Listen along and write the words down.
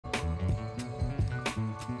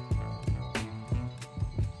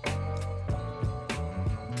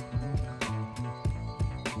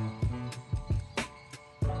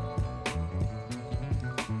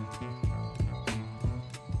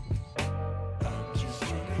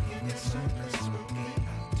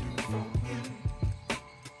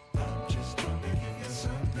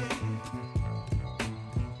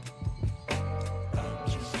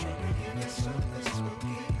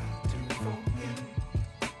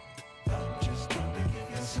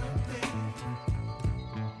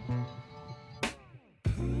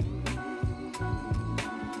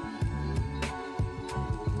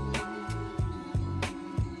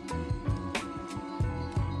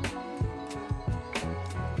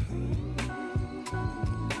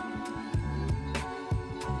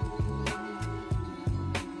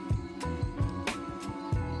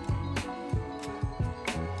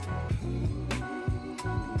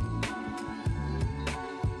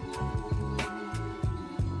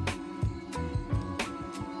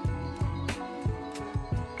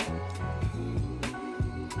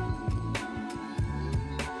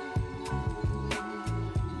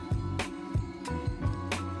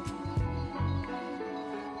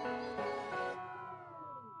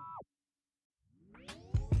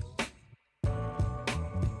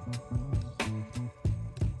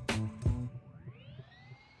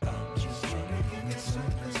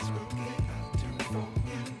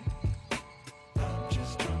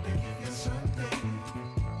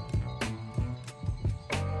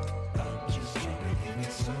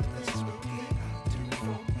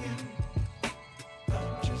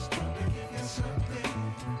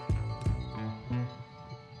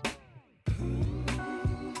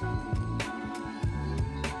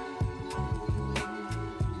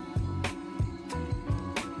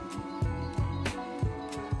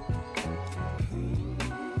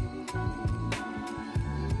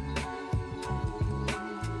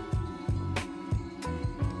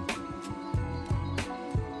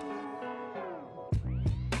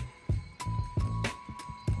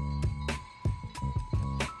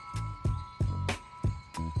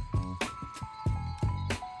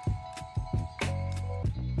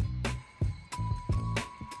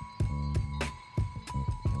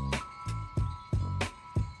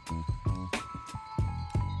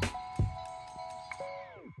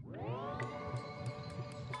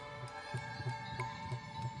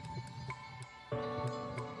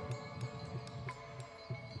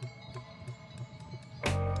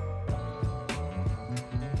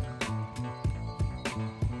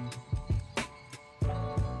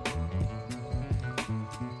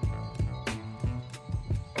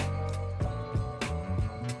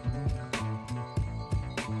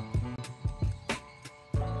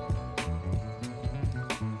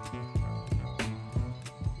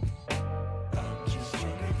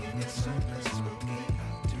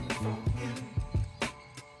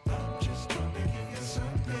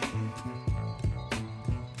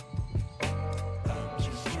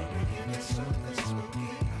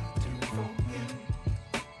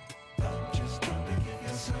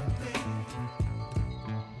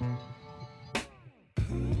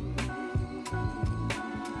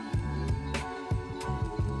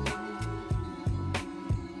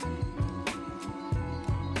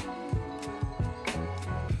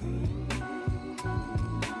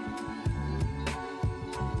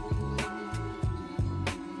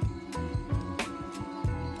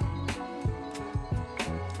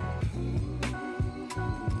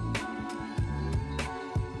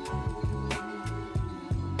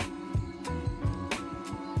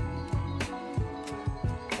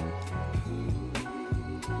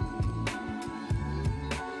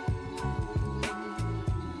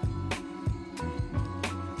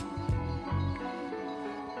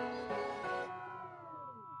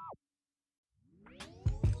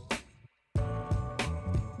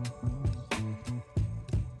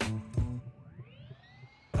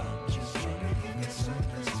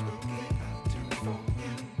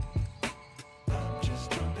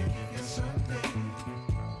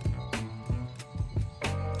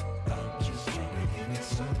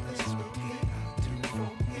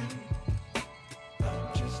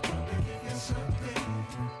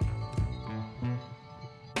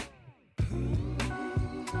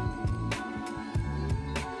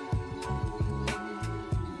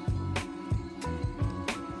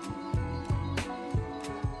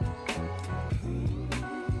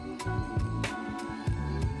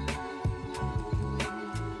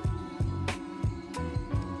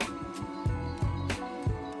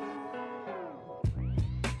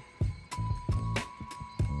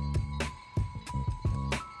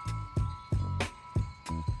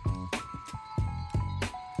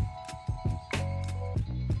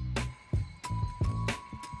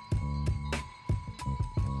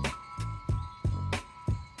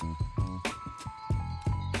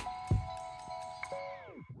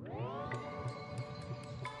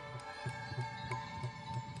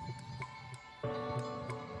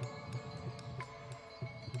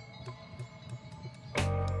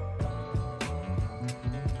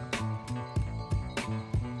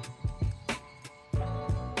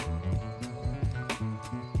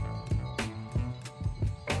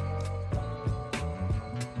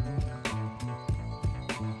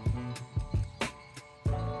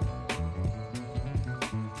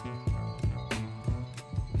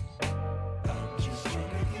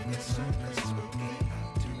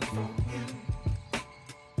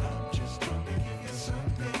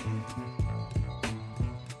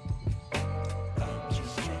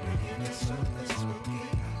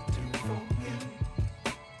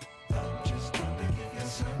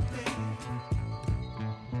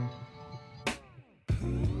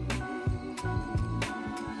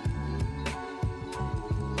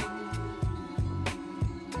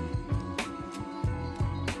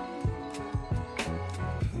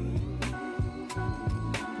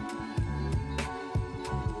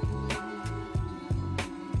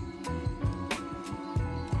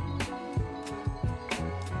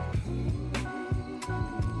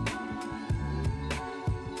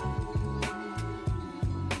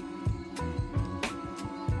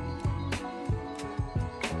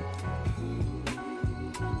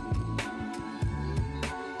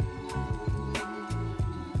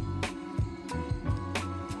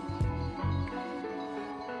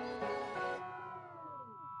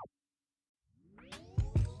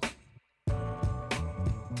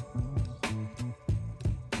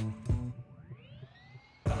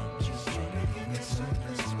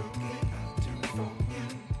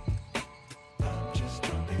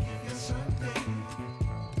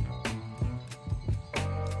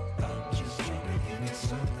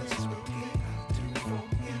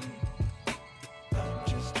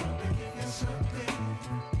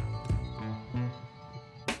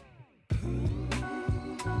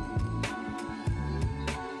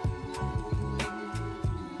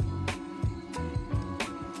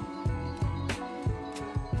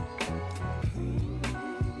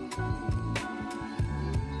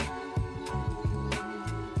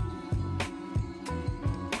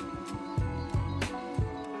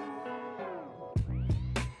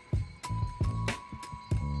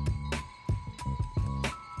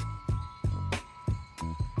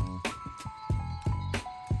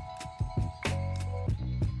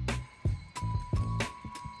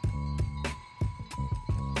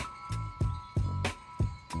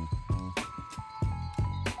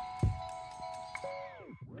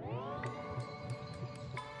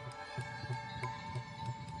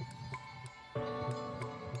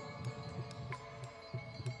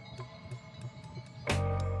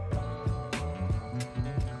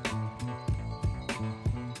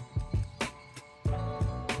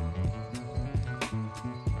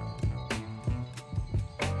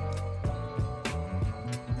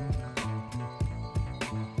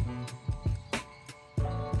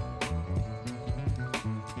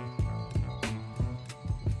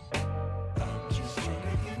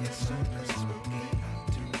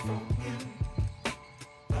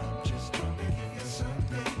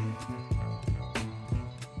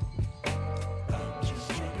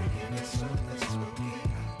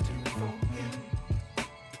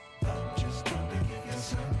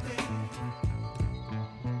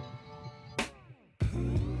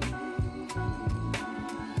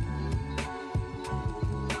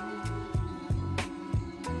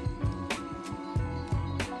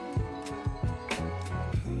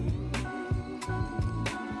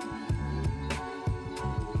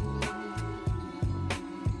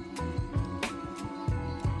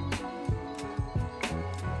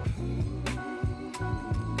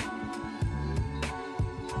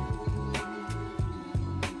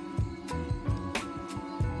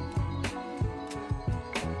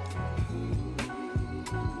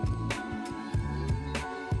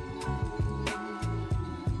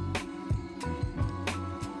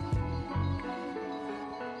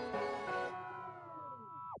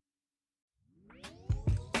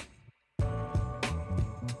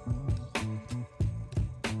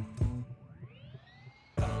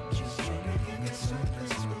something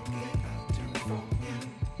spooky I'll do for you.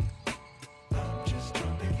 I'm just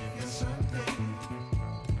trying to give you something.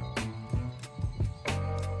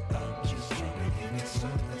 I'm just trying to give you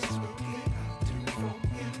something spooky I'll do for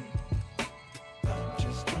you. I'm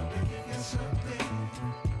just trying to give you something.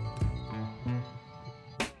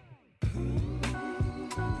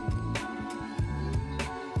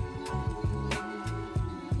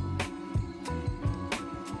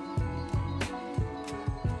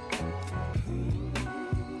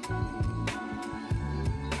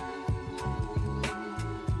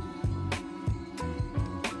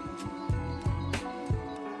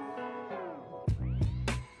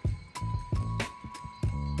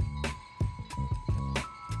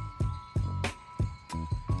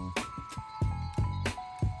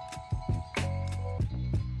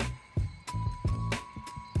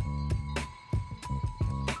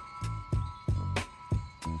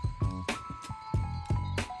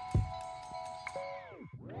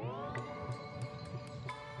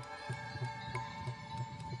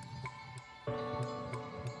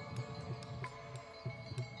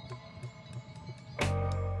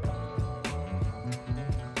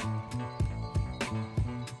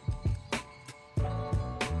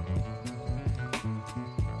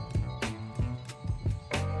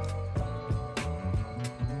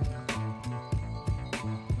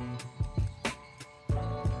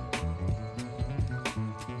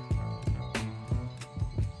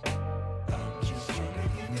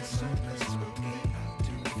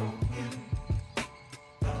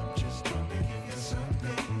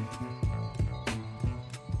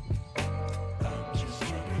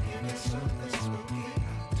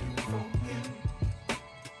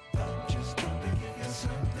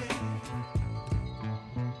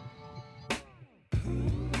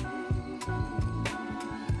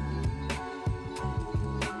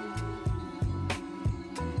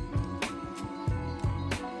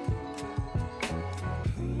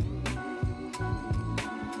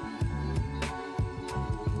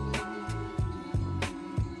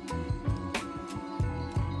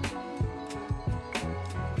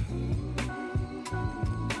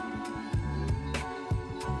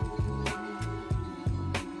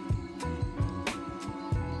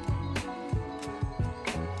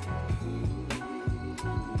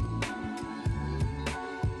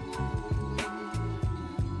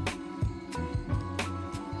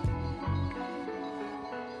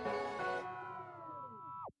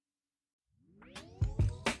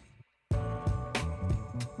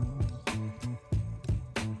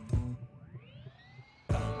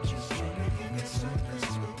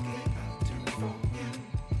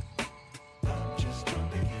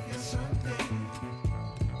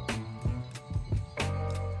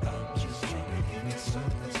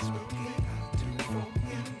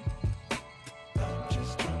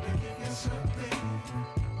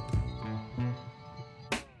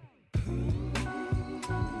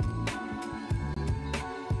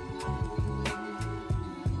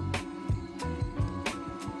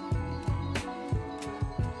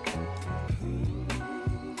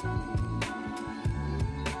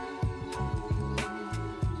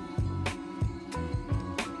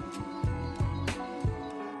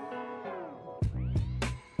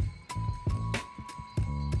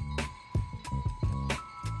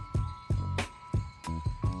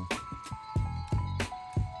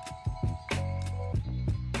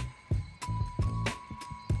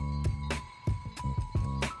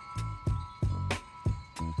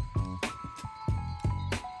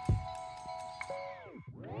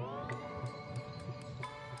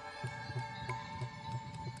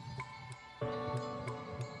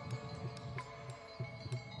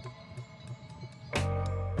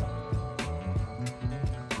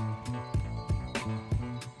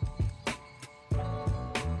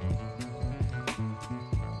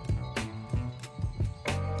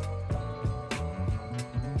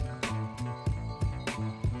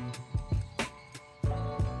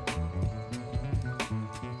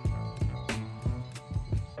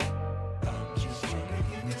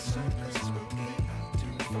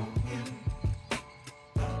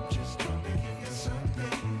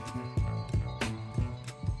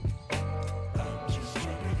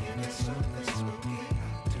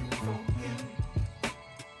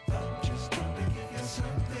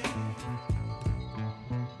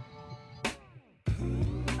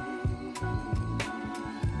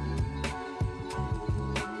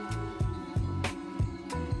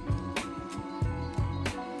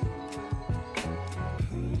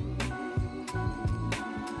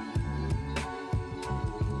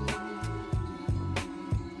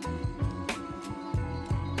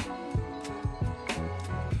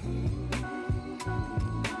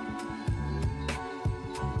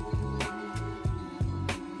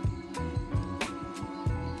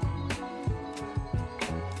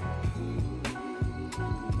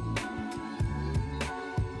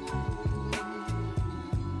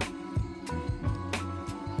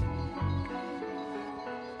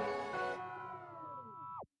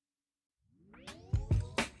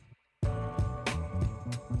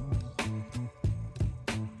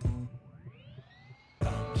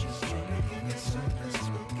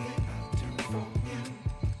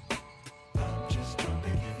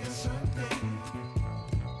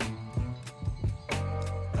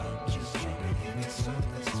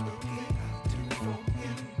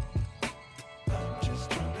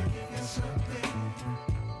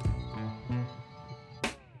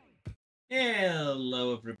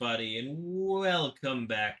 Hello, everybody, and welcome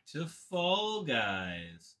back to Fall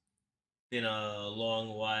Guys. Been a long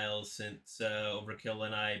while since Overkill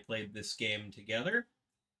and I played this game together,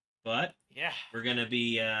 but yeah, we're gonna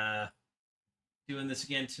be doing this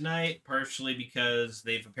again tonight, partially because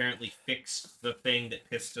they've apparently fixed the thing that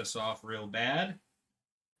pissed us off real bad.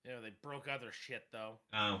 Yeah, they broke other shit though.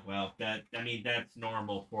 Oh well, that's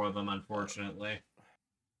normal for them, unfortunately.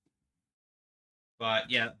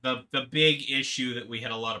 But yeah, the big issue that we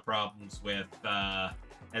had a lot of problems with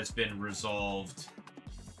has been resolved.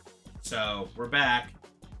 So we're back,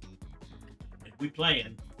 and we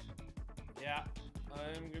playing. Yeah,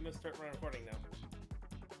 I'm gonna start my recording now.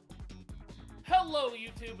 Hello,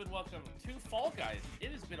 YouTube, and welcome to Fall Guys.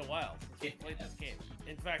 It has been a while since we played this game.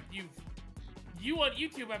 In fact, you on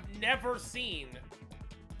YouTube have never seen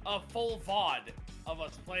a full VOD of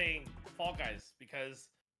us playing Fall Guys because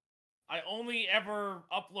I only ever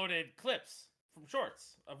uploaded clips from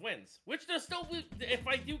shorts of wins, which there's still, if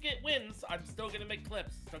I do get wins, I'm still gonna make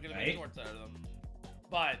clips, still gonna make shorts out of them.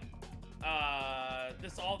 But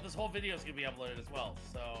this whole video is gonna be uploaded as well.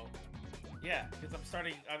 So yeah, because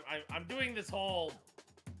I'm doing this whole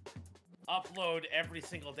upload every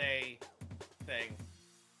single day thing,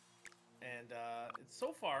 and it's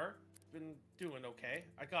so far been doing okay.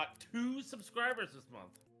 I got 2 subscribers this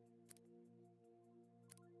month.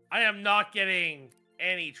 I am not getting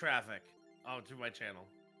any traffic onto my channel.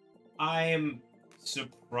 I am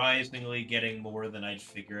surprisingly getting more than I'd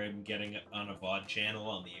figure I'm getting on a VOD channel,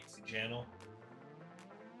 on the Ixie channel.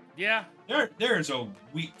 Yeah. There's a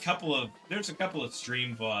couple of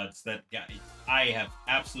stream VODs that I have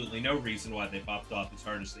absolutely no reason why they popped off as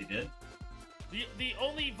hard as they did. The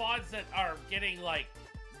only VODs that are getting like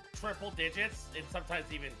triple digits and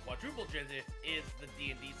sometimes even quadruple digits is the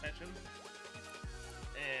D&D sessions.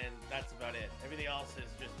 And that's about it. Everything else is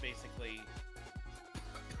just basically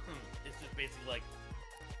like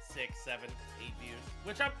 6, 7, 8 views.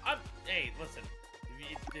 Which hey, listen,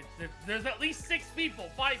 there's at least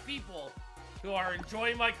 5 people who are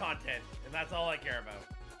enjoying my content, and that's all I care about.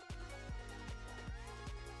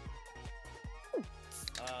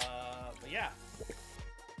 But yeah.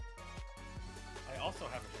 I also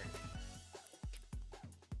have a drink.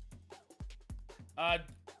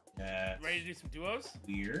 Ready to do some duos?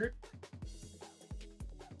 Weird.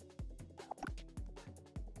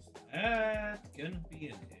 That's gonna be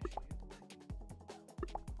an issue.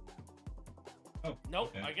 Oh.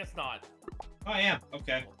 Nope, okay. I guess not. Oh, I am.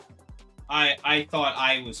 Okay. I thought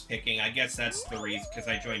I was picking. I guess that's the reason, because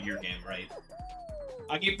I joined your game, right?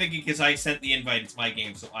 I keep thinking because I sent the invite to my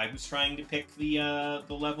game, so I was trying to pick the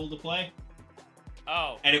level to play.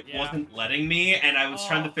 Oh, and it wasn't letting me, and I was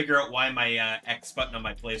trying to figure out why my X button on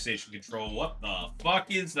my PlayStation control. What the fuck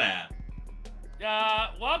is that?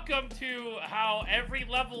 Welcome to how every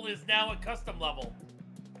level is now a custom level.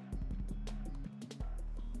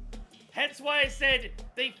 Hence why I said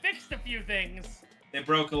they fixed a few things. They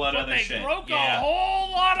broke a lot of other shit. They broke a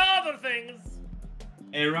whole lot of other things.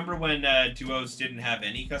 Hey, remember when duos didn't have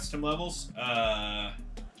any custom levels?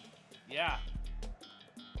 Yeah.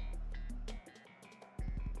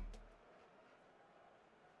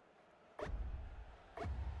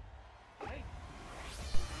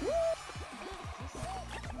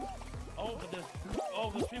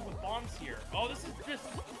 There's people with bombs here. Oh, this is just...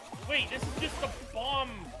 Wait, this is just the bomb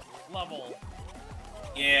level.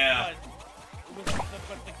 Yeah. But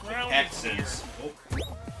the ground hexes. Is weird.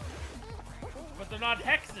 Oh. But they're not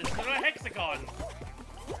hexes. They're not hexagons.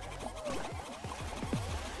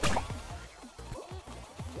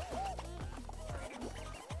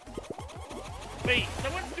 Wait,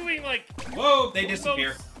 someone's doing like... Whoa, they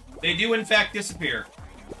disappear. They do in fact disappear.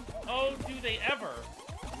 Oh, do they ever?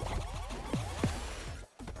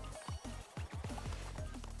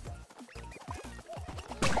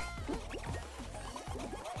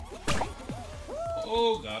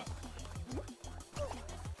 Oh, God.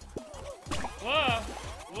 Whoa!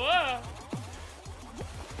 Whoa!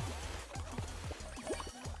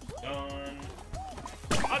 Done.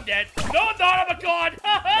 I'm dead. No, I'm not! I'm a god!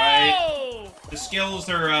 Right. The skills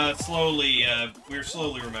are slowly, we're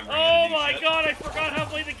slowly remembering. Oh my god, I forgot how to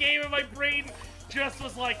play the game and my brain just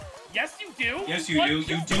was like, yes you do! Yes you do.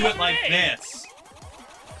 You do it like this.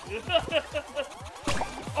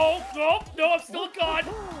 Oh, no, I'm still a god!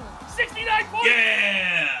 69 points!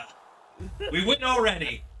 Yeah! We win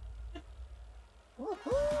already.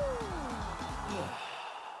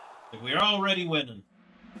 We're already winning.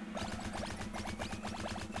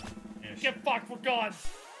 Get fucked, we're gods!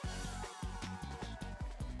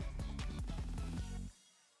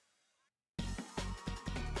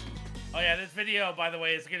 Oh yeah, this video, by the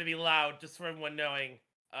way, is gonna be loud, just for everyone knowing.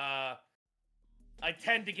 I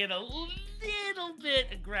tend to get a little bit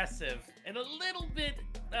aggressive and a little bit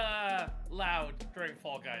loud during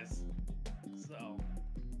Fall Guys. So,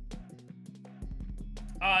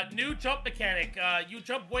 new jump mechanic. You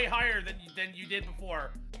jump way higher than you did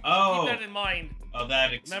before. Oh, keep that in mind. Oh,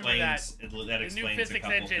 that explains. Remember that explains a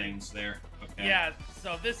couple engine. things there. Okay. Yeah.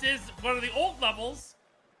 So this is one of the old levels,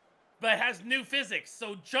 but it has new physics.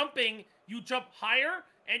 So jumping, you jump higher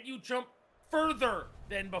and you jump further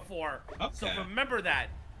than before. Okay. So remember that.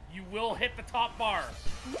 You will hit the top bar.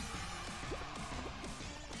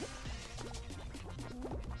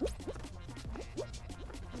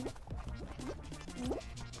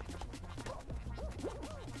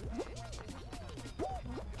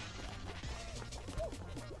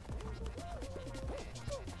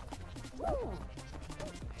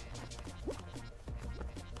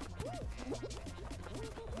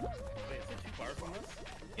 Wait, is it 2 bars from this?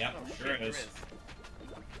 Yep, Oh, sure shit, is. there is.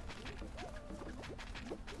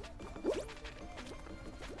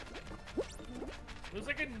 There's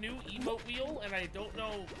like a new emote wheel, and I don't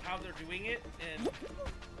know how they're doing it, and...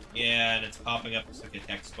 Yeah, and it's popping up as like a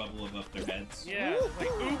text bubble above their heads. Yeah, it's like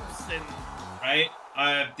oops, and... Right?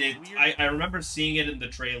 I Weird. remember seeing it in the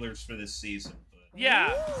trailers for this season, but...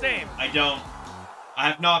 Yeah, same. I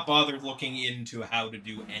have not bothered looking into how to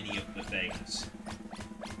do any of the things.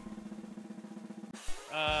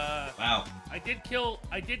 Wow. I did kill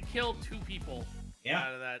 2 people Yeah.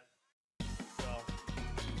 out of that, so...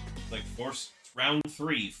 Like, round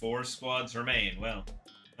 3, 4 squads remain. Well,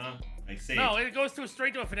 I see. No, it goes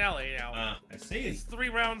straight to a finale now. I see. It's 3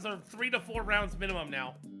 rounds, or 3 to 4 rounds minimum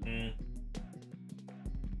now. Mm.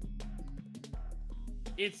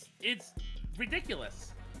 It's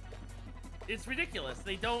ridiculous. It's ridiculous.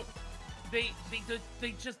 They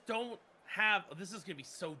just don't have... Oh, this is gonna be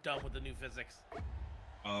so dumb with the new physics.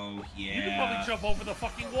 Oh, yeah. You can probably jump over the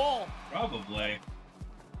fucking wall. Probably.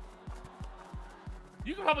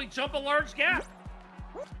 You can probably jump a large gap.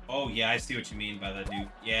 Oh, yeah, I see what you mean by that, dude.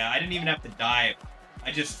 Yeah, I didn't even have to dive.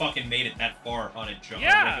 I just fucking made it that far on a jump.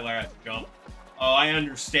 Yeah. A regular ass jump. Oh, I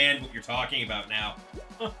understand what you're talking about now.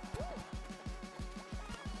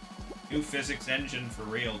 New physics engine for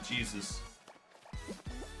real, Jesus.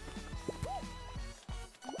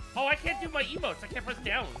 Oh, I can't do my emotes. I can't press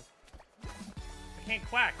down. I can't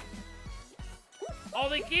quack. Oh,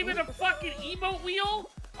 they gave it a fucking emote wheel?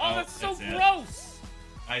 Oh, that's so that's it. gross.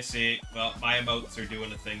 I see. Well, my emotes are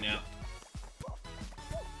doing a thing now.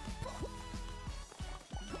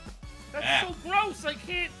 That's so gross. I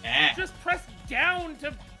can't just press down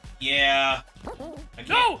to... Yeah.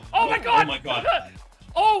 No! Oh my god! Oh my god.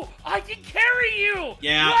 Oh, I can carry you!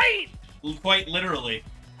 Yeah. Right! Quite literally.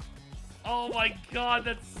 Oh my god,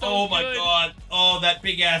 that's so Oh my good. god. Oh, that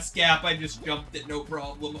big ass gap. I just jumped it, no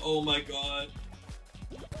problem. Oh my god.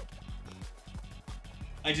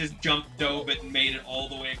 I just jumped, dove it, and made it all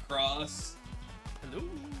the way across. Hello.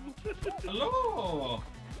 Hello.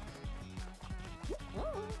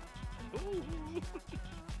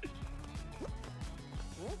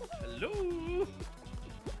 Hello.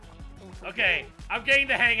 Okay, I'm getting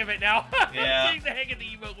the hang of it now. Yeah. I'm getting the hang of the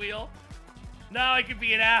emote wheel. Now I can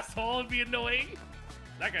be an asshole and be annoying.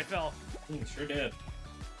 That guy fell. Sure did.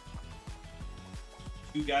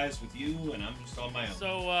 2 guys with you, and I'm just on my own.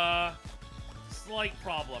 So, slight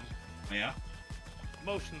problem. Yeah?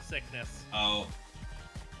 Motion sickness. Oh.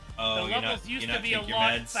 The Oh, levels used to be a taking your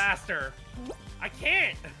lot meds? faster. I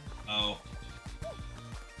can't. Oh.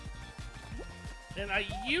 And it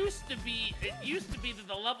used to be that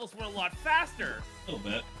the levels were a lot faster. A little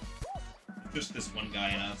bit. Just this one guy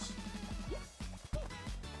and us.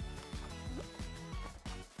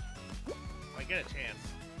 I get a chance.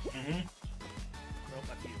 Mm-hmm. Nope,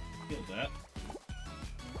 that's you. Feel that.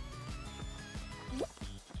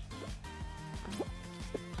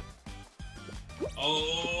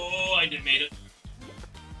 Oh, I did made it.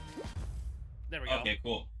 There we go. Okay,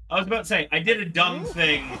 cool. I was about to say, I did a dumb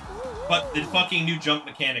thing, but the fucking new jump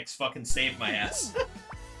mechanics fucking saved my ass.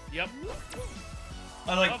 Yep. I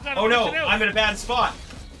was like, Oh, God, oh no, push it out. I'm in a bad spot.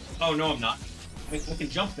 Oh no, I'm not. I can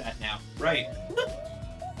jump that now. Right.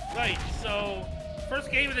 Right, so,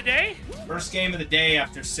 first game of the day? First game of the day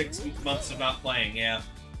after 6 months of not playing, yeah.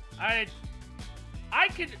 I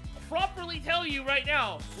could properly tell you right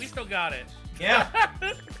now, we still got it. Yeah.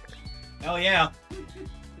 Hell yeah.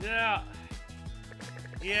 Yeah.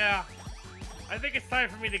 Yeah. I think it's time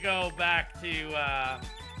for me to go back to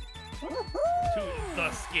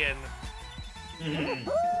the skin. Mhm.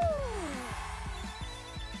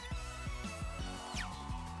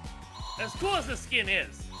 As cool as the skin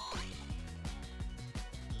is,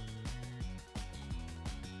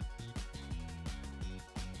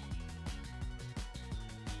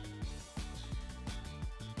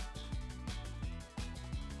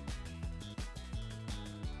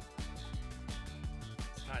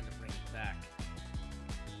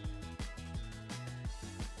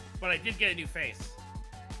 But I did get a new face.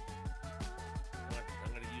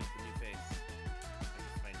 I'm gonna use the new face. I can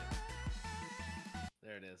find it.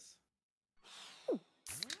 There it is.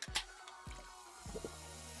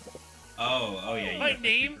 Oh yeah, you My got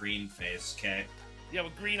name? the green face, okay. Yeah,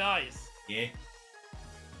 with green eyes. Yeah.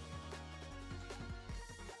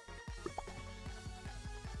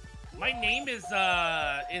 My name is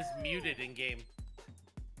muted in game.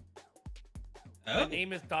 Oh? My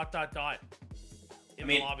name is ... in I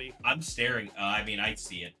mean, the lobby. I'm staring. I mean, I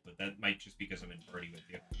see it, but that might just because I'm in party with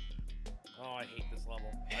you. Oh, I hate this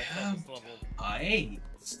level. I thought this level. I.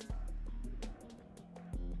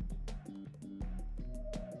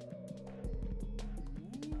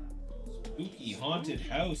 Spooky haunted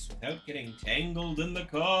house without getting tangled in the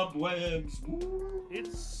cobwebs. Woo.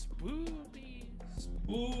 It's spoopy.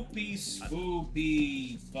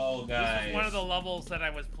 Spoopy Fall Guys. This is one of the levels that I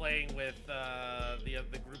was playing with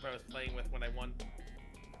the group I was playing with when I won.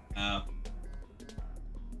 Oh.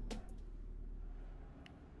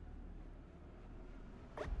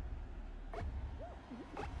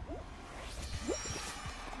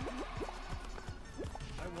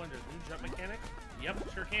 I wonder, can you jump mechanic?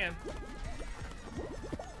 Yep, sure can.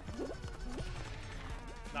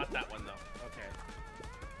 Not that one though. Okay.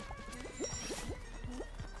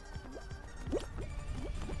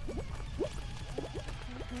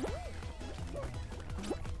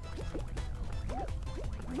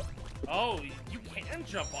 Oh, you can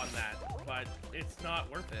jump on that, but it's not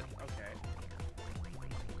worth it. Okay.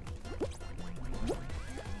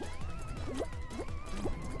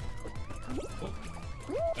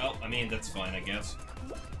 Well, I mean, that's fine, I guess.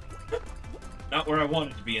 Not where I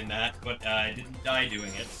wanted to be in that, but I didn't die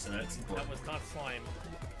doing it, so that's important. That was not slime.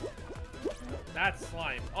 That's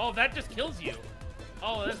slime. Oh, that just kills you.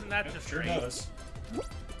 Oh, isn't that Yep, just sure great? does.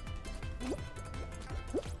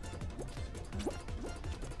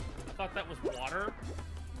 I thought that was water.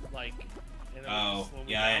 Like, and it would Oh, slow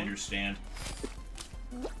me yeah, I down. understand.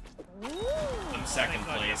 I'm second Thank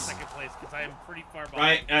God you're place. second place, because I am pretty far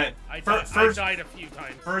behind. Right, I first died a few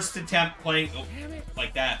times. first attempt playing Damn it.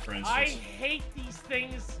 like that, for instance. I hate these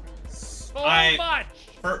things so I-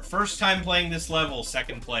 much. First time playing this level,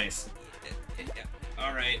 second place.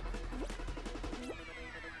 All right.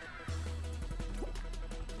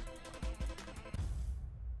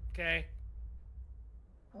 Okay.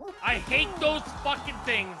 I hate those fucking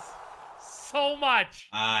things so much.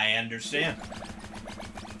 I understand.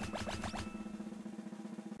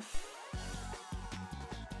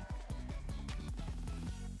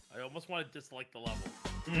 I almost want to dislike the level.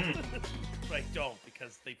 But I don't,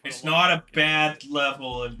 because they put It's a lot not of a work in it. bad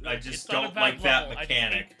level, and I just It's not a don't bad like that level, I just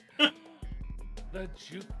mechanic. hate the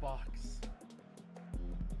jukebox.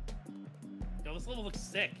 Yo, this level looks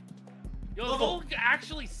sick. Yo, this level looks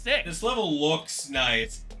actually sick. This level looks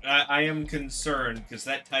nice. I am concerned, because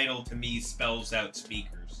that title to me spells out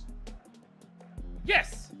speakers.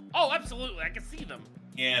 Yes. Oh, absolutely. I can see them.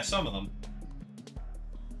 Yeah, some of them.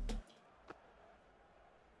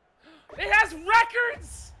 It has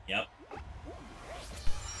records. Yep.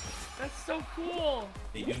 That's so cool.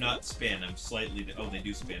 They do not spin. I'm slightly... Oh, they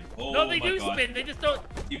do spin. Oh, No, they my do God. spin. They just don't.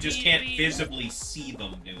 You just the- can't the- visibly see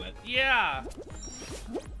them do it. Yeah.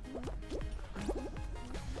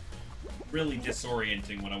 Really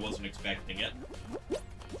disorienting when I wasn't expecting it.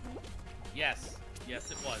 Yes.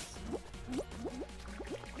 Yes, it was.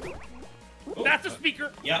 Oh, That's a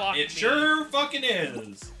speaker. Yeah, Fuck it me. sure fucking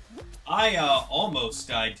is. I almost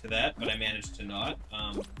died to that, but I managed to not.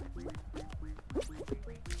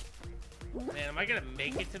 Man, am I gonna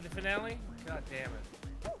make it to the finale? God damn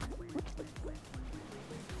it.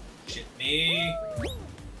 Shit me.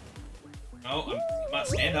 Oh, come on,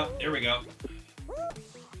 stand up. There we go.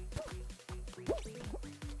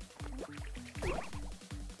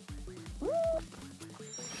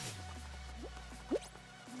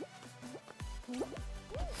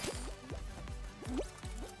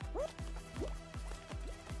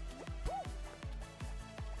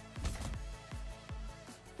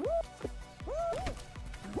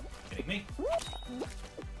 Kidding me?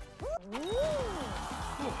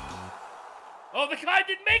 Oh, the guy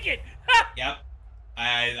didn't make it. Yep.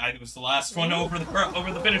 I was the last one over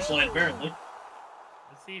the finish line, apparently.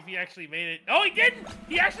 Let's see if he actually made it. Oh, he didn't.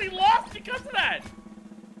 He actually lost because of that.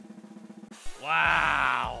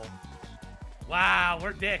 Wow. Wow,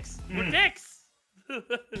 we're dicks. We're dicks. For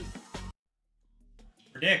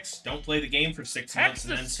dicks, don't play the game for 6 months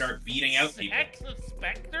and then start beating out people. Hex a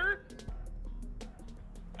Spectre?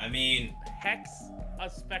 I mean, Hex a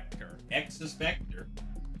Spectre. Hex a Spectre.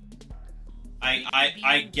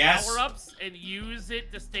 I guess power-ups and use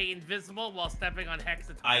it to stay invisible while stepping on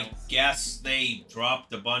hexatiles. I guess they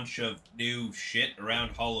dropped a bunch of new shit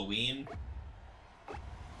around Halloween.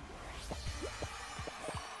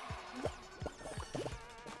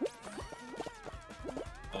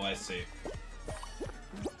 Oh, I see.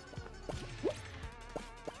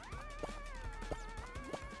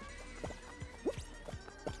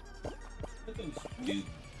 What do those do?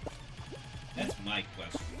 That's my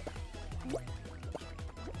question.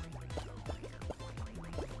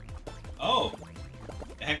 Oh!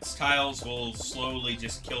 The hex tiles will slowly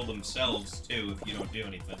just kill themselves, too, if you don't do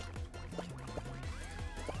anything.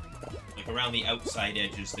 Like, around the outside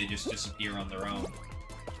edges, they just disappear on their own.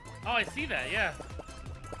 Oh, I see that, yeah.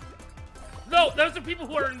 No, those are people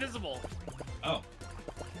who are invisible. Oh.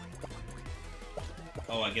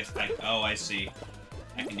 Oh, I guess oh, I see.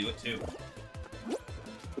 I can do it, too.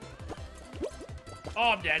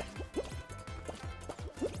 Oh, I'm dead.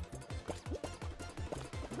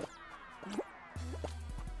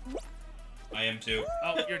 I am, too.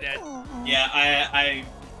 Oh, you're dead. Yeah, I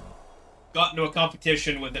got into a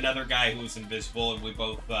competition with another guy who was invisible, and we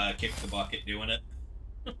both kicked the bucket doing it.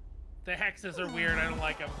 The hexes are weird. I don't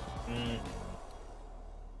like them. Mm.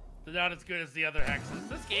 They're not as good as the other hexes.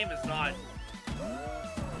 This game is not.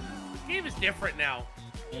 This game is different now.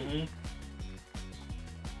 Mm-hmm.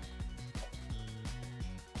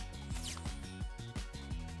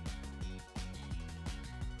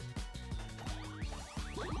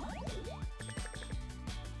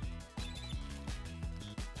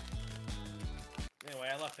 Anyway,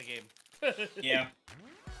 I left the game. Yeah.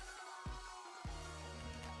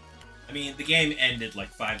 I mean, the game ended like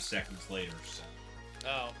 5 seconds later, so.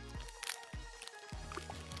 Oh.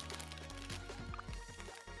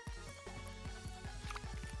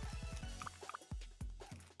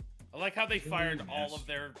 I like how they fired all of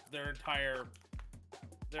their entire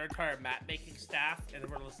map making staff, and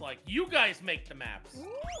we're just like, you guys make the maps.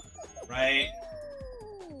 Right.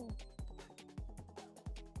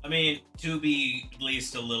 I mean, to be at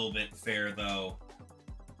least a little bit fair, though,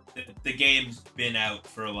 the game's been out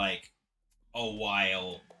for like a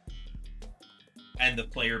while, and the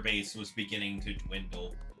player base was beginning to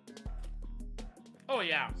dwindle. Oh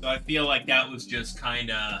yeah. So I feel like that was just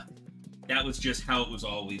kinda, that was just how it was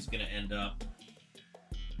always gonna end up.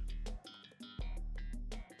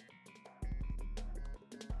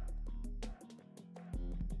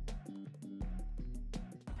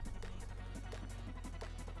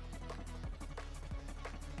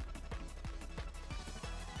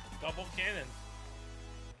 Double cannons.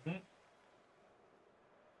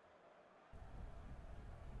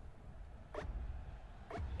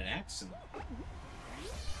 An accent.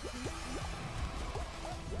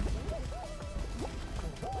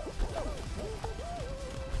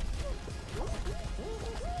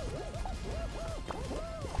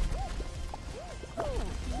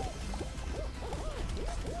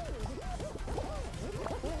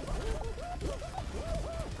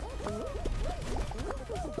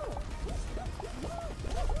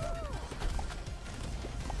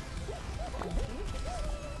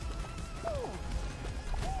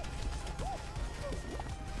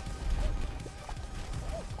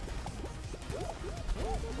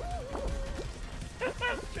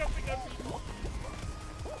 Jumping on people.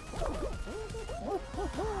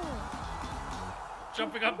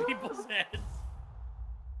 Jumping on people's heads.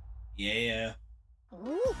 Yeah.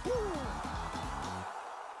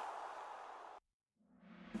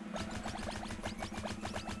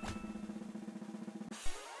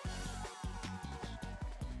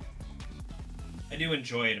 I do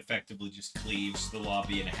enjoy it effectively just cleaves the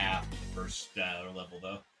lobby in half in the first level,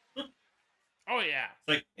 though. Oh yeah. It's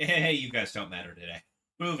like, hey, you guys don't matter today.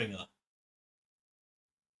 Moving on.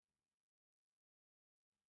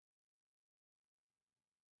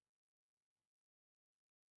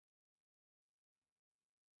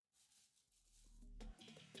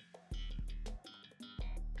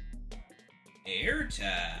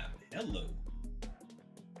 Airtime. Hello.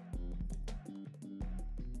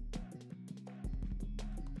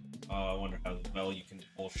 Oh, I wonder how well you can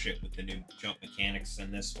pull shit with the new jump mechanics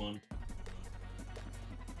in this one.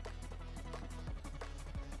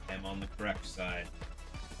 I'm on the correct side.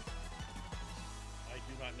 I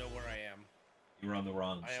do not know where I am. You were on the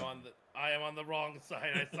wrong side. I am on the wrong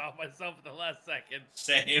side. I saw myself at the last second.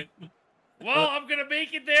 Same. Well, I'm gonna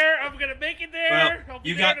make it there. I'm gonna make it there. Well,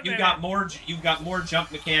 you got more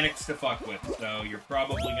jump mechanics to fuck with, so you're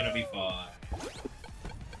probably gonna be fine.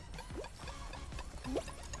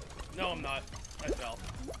 No, I'm not. I fell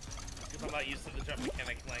because I'm not used to the jump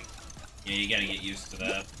mechanic thing. Yeah, you gotta get used to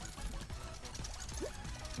that.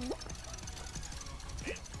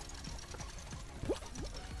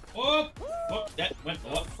 Whoop! Whoop! That went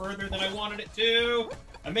a lot further than I wanted it to.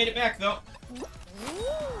 I made it back though.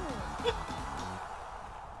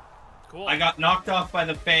 Cool. I got knocked off by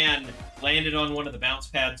the fan, landed on one of the bounce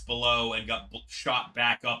pads below, and got shot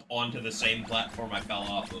back up onto the same platform I fell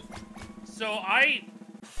off of. So I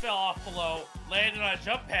fell off below, landed on a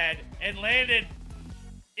jump pad, and landed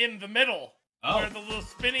in the middle. Oh. Where the little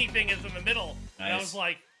spinny thing is in the middle. Nice. And I was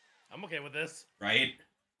like, I'm okay with this. Right?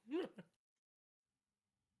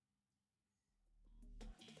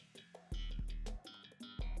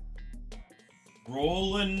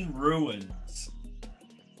 Rollin' Ruins.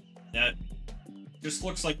 That just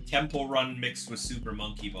looks like Temple Run mixed with Super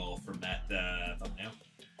Monkey Ball from that thumbnail.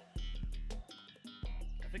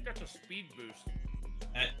 I think that's a speed boost.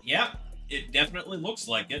 Yeah, it definitely looks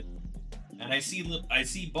like it. And I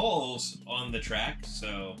see balls on the track,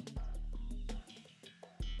 so...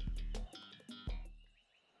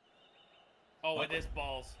 Oh, What? it is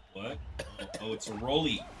balls. What? Oh, it's a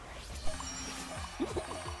rolly.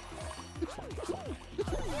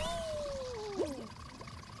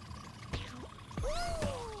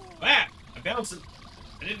 Ah! I'm bouncing.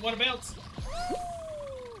 I didn't want to bounce.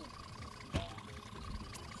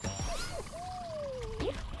 Ow,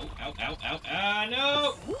 ow, ow, ow. Ah,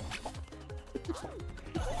 no!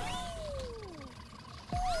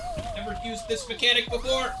 Never used this mechanic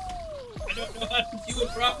before. I don't know how to do it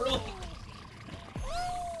properly.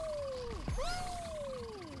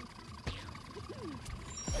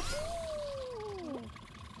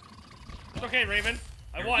 It's okay, Raven.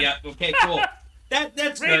 I won. Yeah, okay, cool.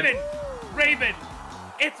 That's Raven! good. Raven!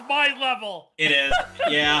 It's my level! It is,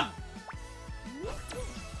 yeah.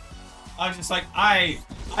 I was just like, I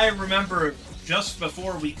remember just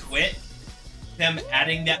before we quit, them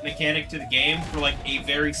adding that mechanic to the game for like a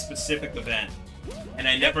very specific event. And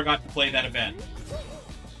I never got to play that event.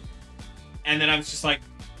 And then I was just like,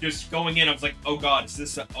 just going in, I was like, oh god, is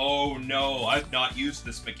this oh no, I've not used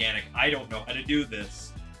this mechanic. I don't know how to do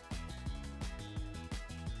this.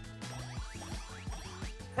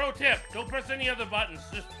 Pro tip, don't press any other buttons.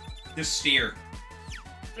 Just steer.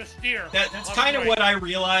 Just steer. That's kind of what I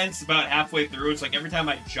realized about halfway through. It's like every time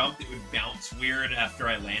I jumped, it would bounce weird after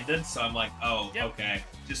I landed. So I'm like, oh, Yep. okay.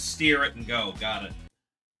 Just steer it and go. Got it.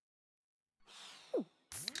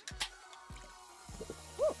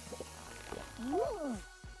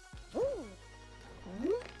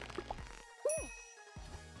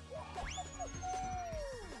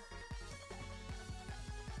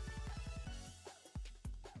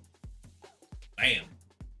 Bam.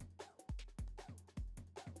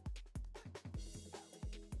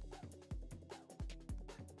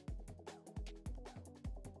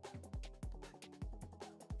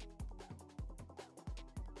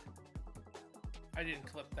 I didn't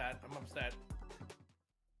clip that. I'm upset.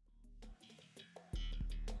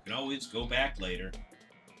 You can always go back later.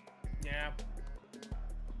 Yeah.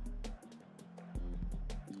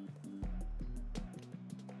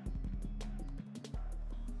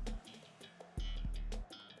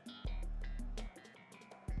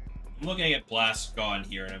 I'm looking at Blast Gone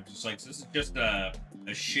here, and I'm just like, this is just a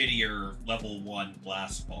shittier level 1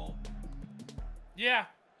 blast ball. Yeah.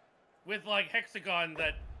 With like hexagon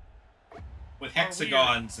that With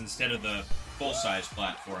hexagons instead of the full-size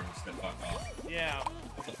platforms that fuck off. yeah.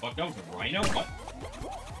 What the fuck? That was a rhino? What?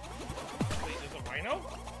 Wait, there's a rhino?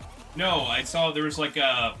 No, I saw there was like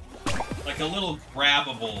a little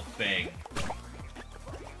grabbable thing.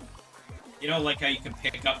 You know, like how you can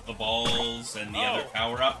pick up the balls and the other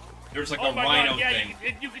power-up? There's like a my rhino god, yeah,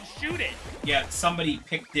 thing. you can shoot it. Yeah, somebody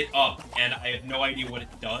picked it up, and I have no idea what it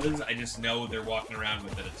does. I just know they're walking around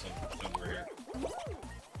with it at somewhere here.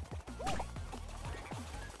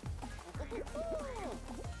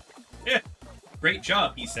 Yeah, great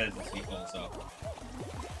job, he says as he falls off.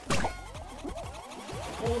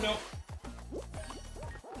 Oh no.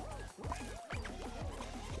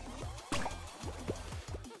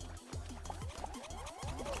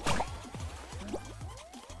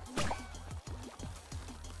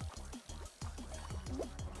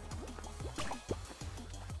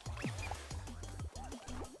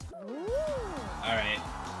 Alright.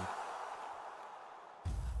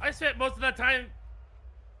 I spent most of that time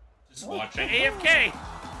Just watching. AFK.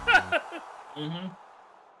 Mm-hmm.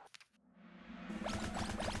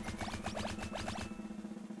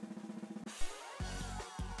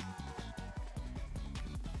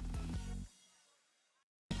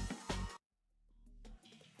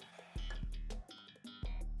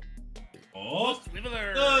 Oh,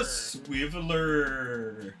 Swiveler. the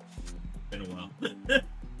Swiveler. Been a while.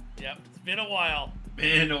 Yep, it's been a while.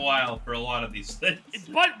 Been a while for a lot of these things.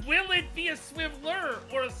 But will it be a Swiveler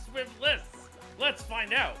or a Swivless? Let's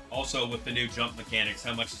find out. Also, with the new jump mechanics,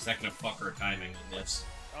 how much is that gonna fuck our timing on this?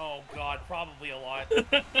 Oh god, probably a lot.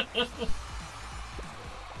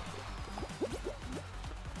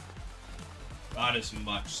 Not as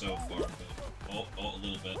much so far, but a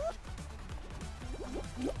little bit.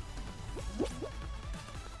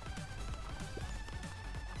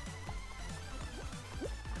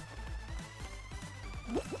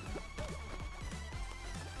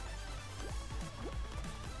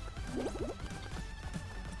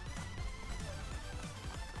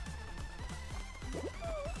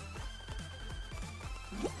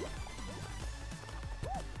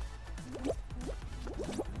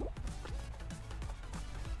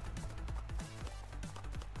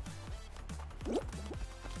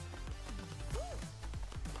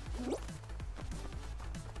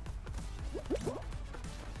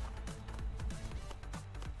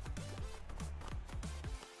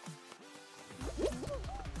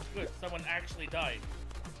 Good, someone actually died.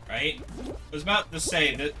 Right? I was about to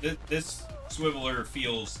say that this swiveler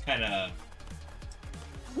feels kind of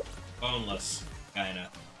boneless, kind of.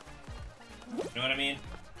 You know what I mean?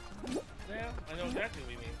 Yeah, I know exactly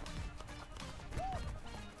what you mean.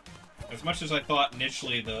 As much as I thought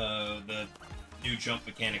initially the new jump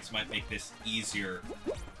mechanics might make this easier,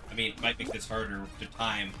 I mean, it might make this harder to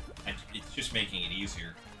time, it's just making it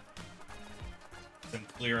easier. Than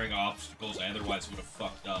clearing obstacles I otherwise would have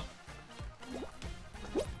fucked up.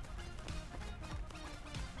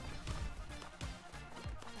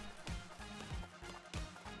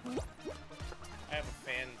 I have a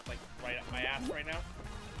fan, like, right up my ass right now.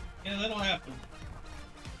 Yeah, that'll happen.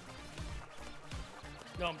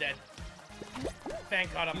 No, I'm dead. Fan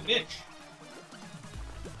caught up You to me. bitch.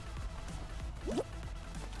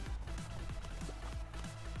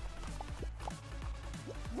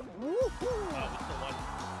 Oh, we still won.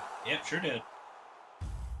 Yep, sure did.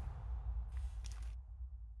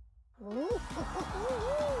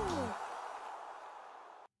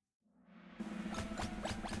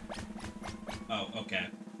 Oh, okay.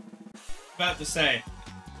 About to say,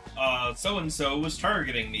 so-and-so was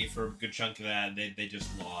targeting me for a good chunk of that. They just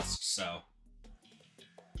lost, so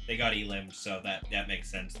they got elimed, so that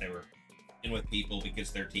makes sense. They were in with people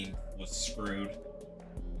because their team was screwed.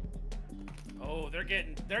 Oh, they're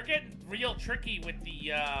getting real tricky with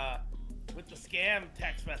the scam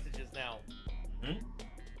text messages now. Hmm?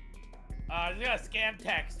 They got a scam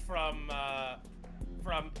text from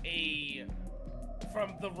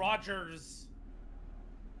the Rogers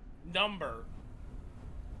number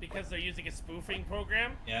because they're using a spoofing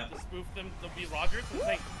program to spoof them to be Rogers. And it's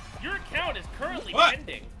like, your account is currently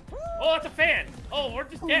pending. Oh, it's a fan. Oh, we're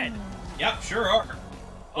just dead. Yep, sure are.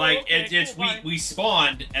 Like, oh, okay, it's cool, we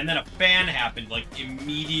spawned, and then a fan happened, like,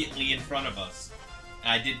 immediately in front of us.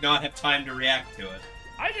 I did not have time to react to it.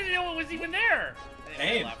 I didn't know it was even there.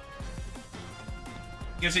 Same.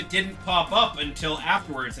 Because it didn't pop up until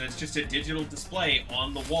afterwards, and it's just a digital display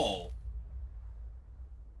on the wall.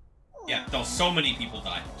 Yeah, no, so many people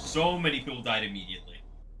died. So many people died immediately.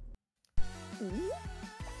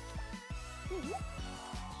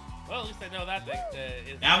 Well, at least I know that thing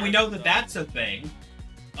is... Now we know that that's a thing.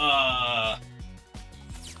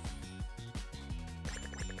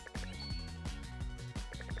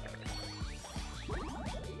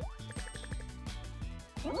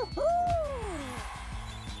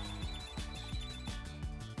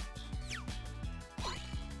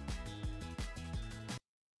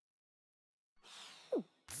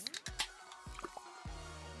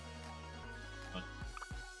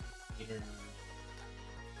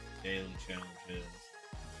 Daily challenges.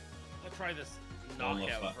 Let's try this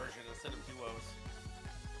knockout version instead of duos.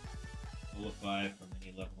 Qualify from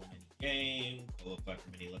any level in any game. Qualify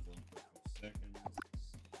from any level in 12 seconds.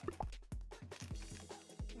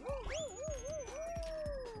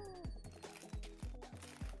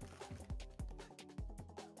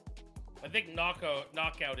 I think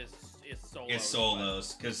knockout is solos. It's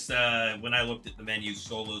solos, because when I looked at the menu,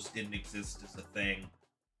 solos didn't exist as a thing.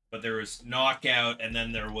 But there was knockout, and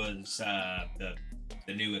then there was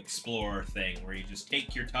the new Explorer thing, where you just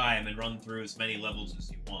take your time and run through as many levels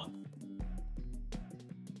as you want.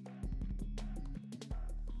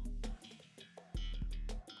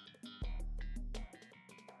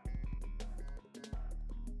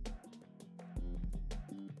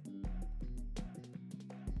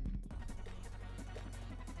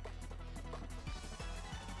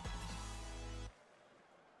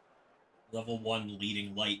 Level 1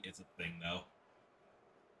 leading light is a thing, though.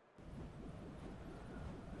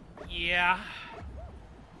 Yeah.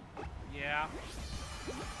 Yeah.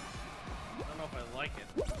 I don't know if I like it.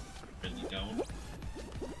 Really don't.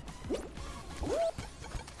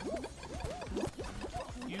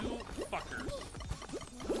 fuckers.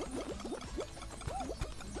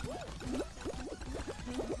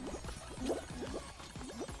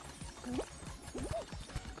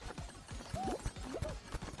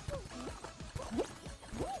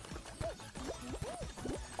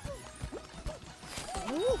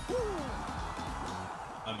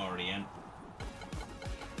 I'm already in.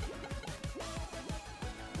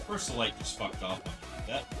 First the light just fucked off on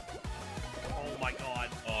that. Oh my god.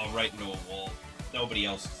 Oh, right into a wall. Nobody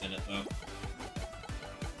else is in it, though.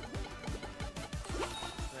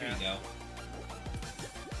 There you go.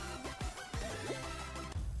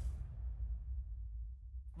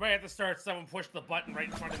 Right at the start, someone pushed the button right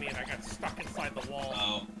in front of me and I got stuck inside the wall.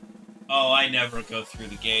 Oh. Oh, I never go through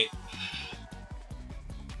the gate.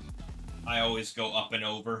 I always go up and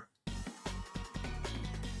over.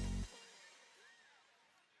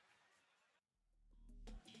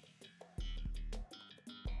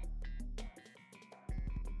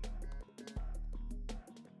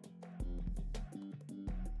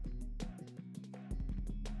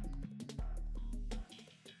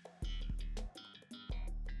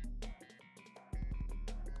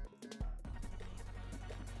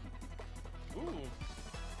 Ooh.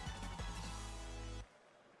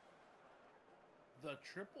 The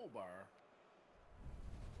triple bar.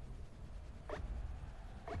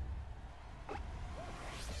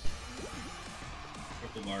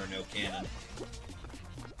 Triple bar, no cannon.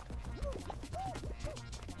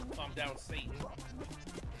 Calm down, Satan.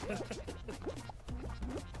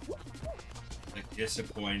 Like,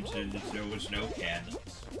 disappointed that there was no cannons.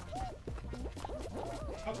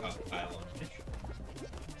 How about pylon fish?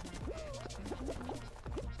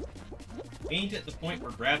 Ain't at the point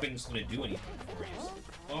where grabbing's gonna do anything for you, so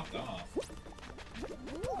fuck off.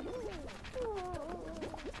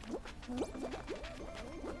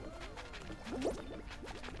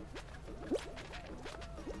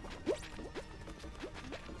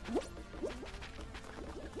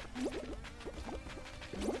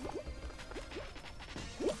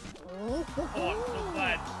 Oh, I'm so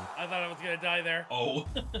glad. I thought I was gonna die there. Oh.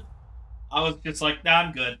 I was just like, nah,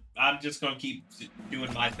 I'm good. I'm just gonna keep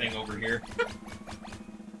doing my thing over here.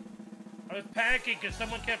 I was panicking because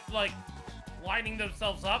someone kept, like, lining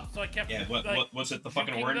themselves up, so I kept, Yeah, like, what was it, the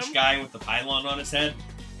fucking shooting orange them? guy with the pylon on his head?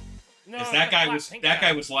 No, Because the that guy flat was pink that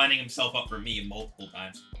guy was lining himself up for me multiple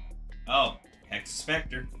times. Oh, Hex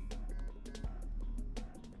Spectre.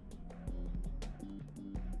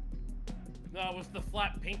 No, it was the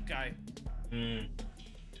flat pink guy. Hmm.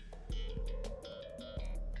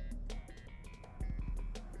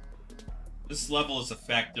 This level is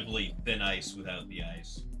effectively thin ice without the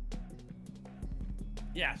ice.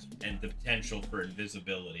 Yes. And the potential for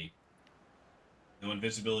invisibility. Though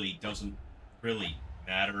invisibility doesn't really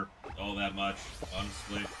matter all that much,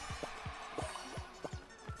 honestly.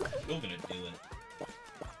 Still gonna do it.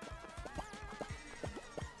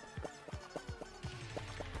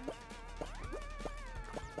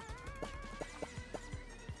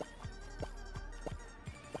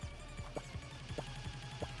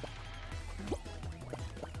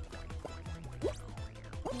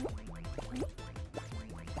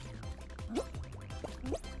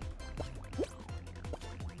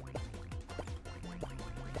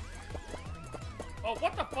 Oh,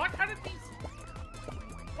 what the fuck? How did these...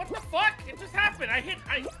 What the fuck? It just happened.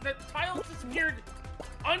 The tiles disappeared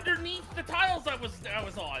underneath the tiles I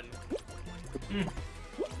was on.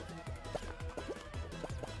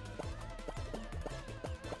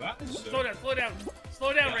 Slow down, slow down.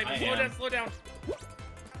 Slow down, Yeah, Raven. I Slow am. down, slow down.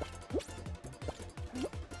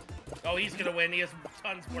 Oh, he's gonna win. He has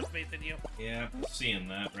tons more space than you. Yeah, seeing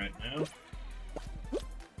that right now.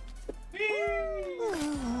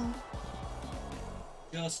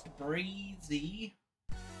 Just breezy.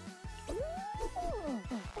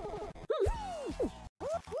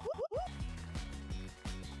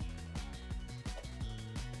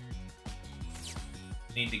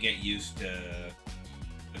 Need to get used to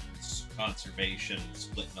the conservation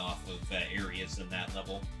splitting off of areas in that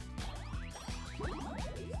level.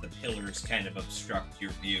 The pillars kind of obstruct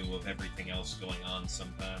your view of everything else going on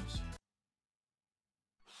sometimes.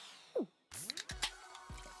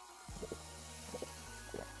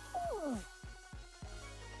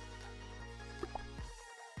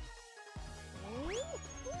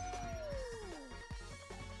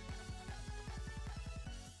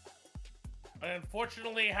 I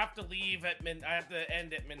unfortunately have to leave at I have to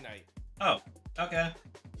end at midnight. Oh, okay.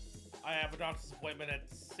 I have a doctor's appointment at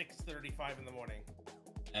 6:35 in the morning.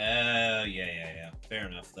 Yeah. Fair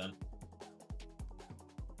enough, then.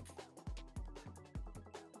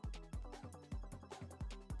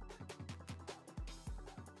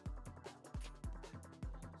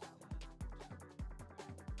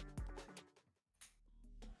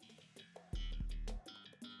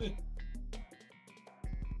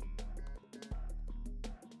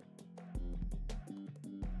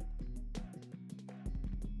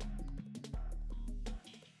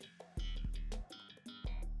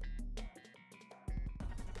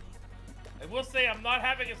 I will say I'm not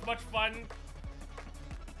having as much fun.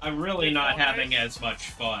 I'm really not Fall Guys. having as much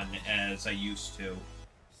fun as I used to.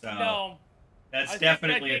 So No. that's I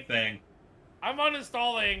definitely think a thing. I'm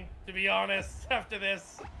uninstalling, to be honest, after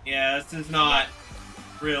this. Yeah, this is not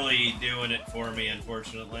really doing it for me,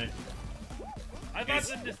 unfortunately. I thought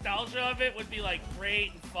the nostalgia of it would be, like,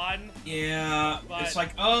 great and fun. Yeah, But- it's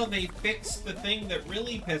like, oh, they fixed the thing that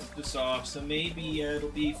really pissed us off, so maybe it'll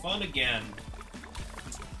be fun again.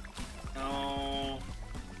 No.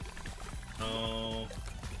 No.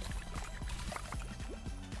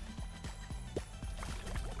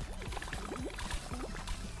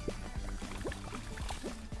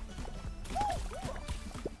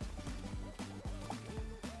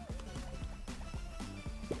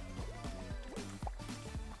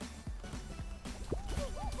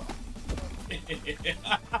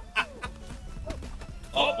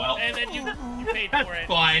 Oh, well. And then you paid for it.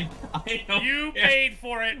 Fine. I don't You care. paid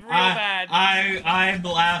for it real bad. I'm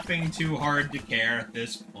laughing too hard to care at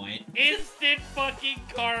this point. Instant fucking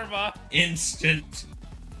karma. Instant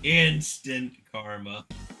karma.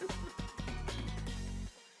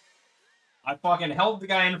 I fucking held the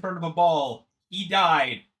guy in front of a ball. He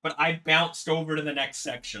died, but I bounced over to the next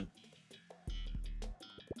section.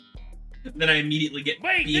 Then I immediately get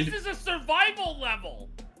Wait, beamed. this is a survival level.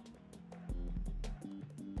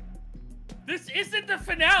 This isn't the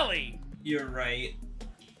finale. You're right.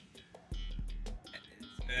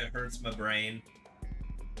 It hurts my brain.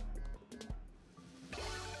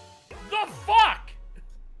 The fuck?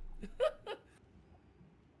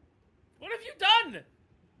 What have you done?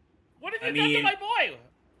 What have you done to my boy?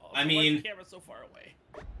 Oh, I why is mean- the camera so far away?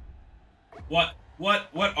 What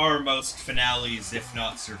are most finales if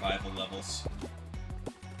not survival levels?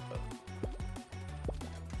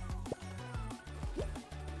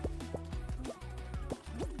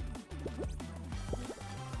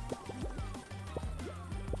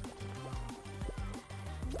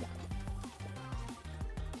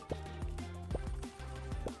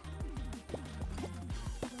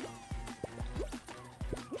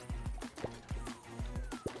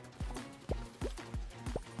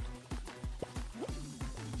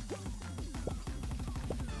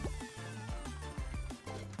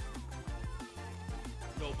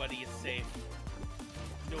 Nobody is safe.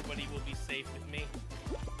 Nobody will be safe with me.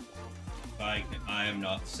 I am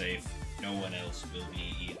not safe. No one else will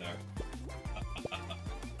be either.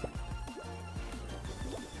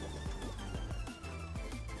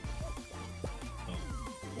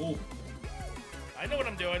 Oh. I know what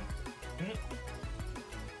I'm doing.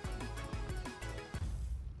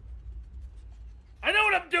 I know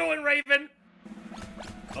what I'm doing, Raven.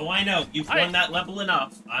 Oh, I know. You've won that level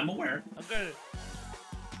enough. I'm aware. I'm good.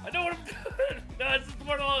 I know what I'm doing. No, it's just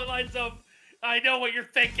more along the lines of, I know what you're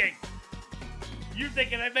thinking. You're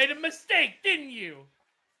thinking I made a mistake, didn't you?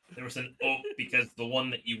 There was an because the one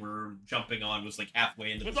that you were jumping on was like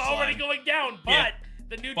halfway into It was the already slime. going down, but Yeah.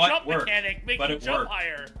 the new But jump worked. mechanic makes But you it jump worked.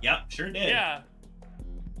 higher. Yep, sure did. Yeah.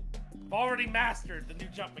 I've already mastered the new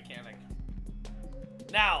jump mechanic.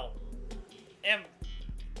 Now, am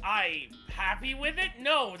I happy with it?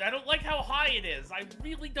 No, I don't like how high it is. I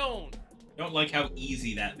really don't. Don't like how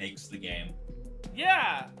easy that makes the game.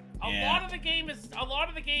 Yeah. A Yeah. lot of the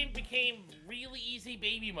game became really easy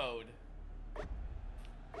baby mode.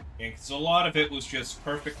 Yeah, 'cause a lot of it was just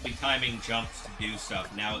perfectly timing jumps to do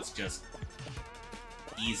stuff. Now it's just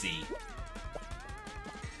easy.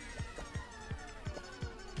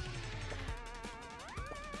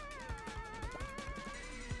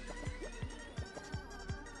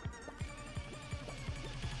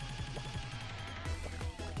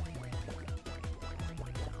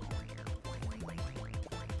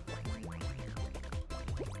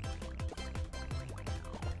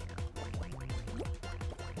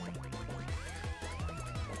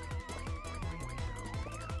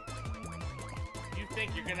 You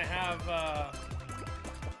think you're gonna have a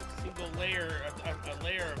single layer, a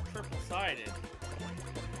layer of triple-sided?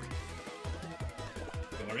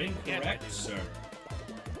 You're incorrect, sir.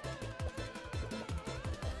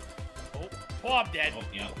 Oh, I'm dead. Oh,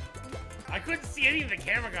 yeah. I couldn't see any of the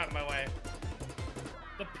camera got in my way.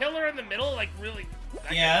 The pillar in the middle, like, really...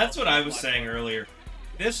 Yeah, that's what I was saying earlier.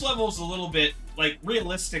 This level's a little bit, like,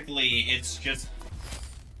 realistically, it's just...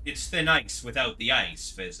 It's thin ice without the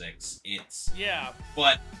ice physics. It's... Yeah.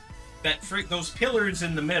 But those pillars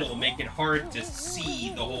in the middle make it hard to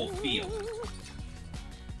see the whole field.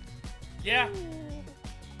 Yeah.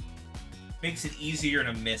 Makes it easier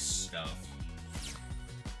to miss stuff.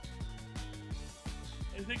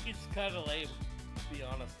 I think it's kind of lame, to be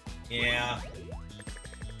honest. Yeah.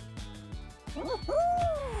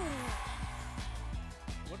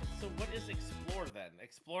 What So what is Explore then?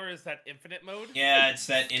 Explore is that infinite mode? Yeah, it's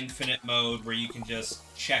that infinite mode where you can just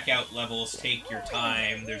check out levels, take your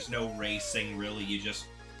time. There's no racing, really. You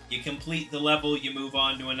complete the level, you move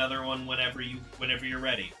on to another one whenever you're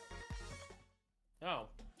ready. Oh.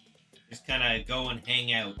 Just kind of go and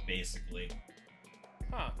hang out, basically.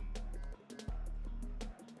 Huh.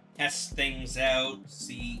 Test things out,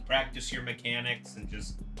 practice your mechanics, and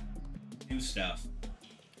just do stuff.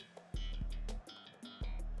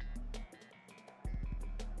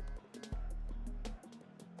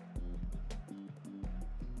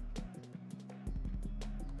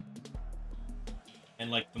 And,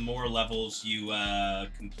 like, the more levels you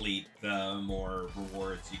complete, the more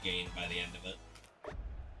rewards you gain by the end of it.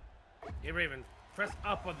 Hey, Raven, press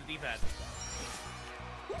up on the D-pad.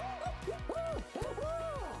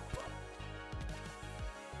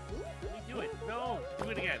 Let me do it. No, do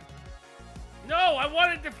it again. No, I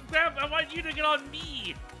want you to get on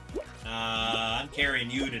me. I'm carrying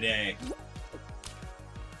you today.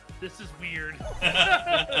 This is weird.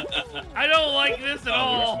 I don't like this at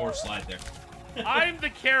all. There's more slide there. I'm the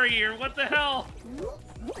carrier. What the hell?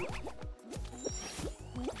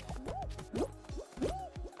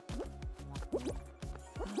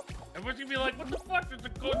 Everyone's gonna be like, what the fuck? There's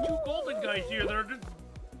two golden guys here that are just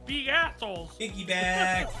being assholes.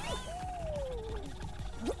 Piggyback.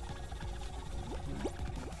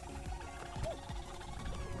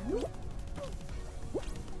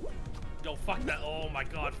 Yo, fuck that. Oh my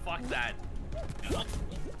god, fuck that.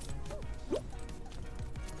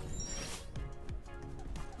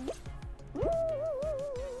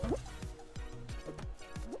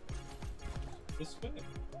 This way.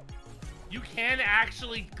 You can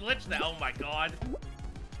actually glitch that. Oh my god.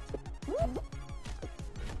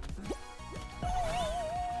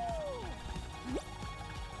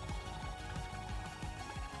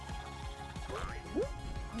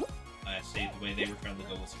 I say the way they were trying to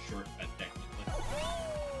go was a shortcut, technically.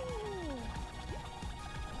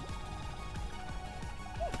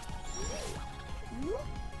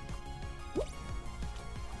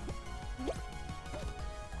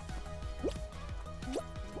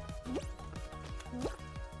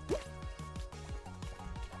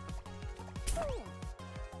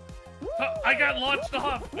 I got launched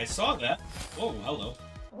off. I saw that. Whoa, hello.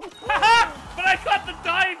 Haha! But I got the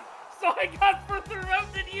dive, so I got further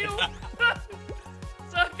out than you.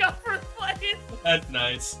 So I got first place. That's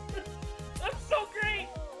nice. That's so great.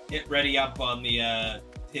 Hit ready up on the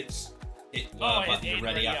button to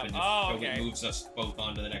ready up, and okay. it moves us both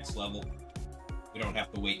on to the next level. We don't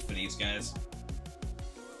have to wait for these guys.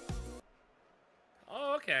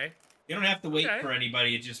 Oh, okay. You don't have to wait for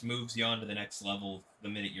anybody, it just moves you on to the next level the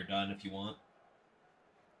minute you're done if you want.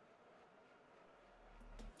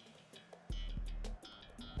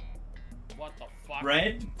 What the fuck?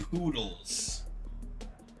 Red Poodles.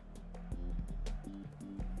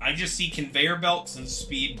 I just see conveyor belts and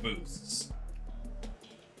speed boosts.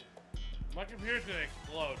 My computer's gonna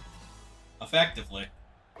explode. Effectively.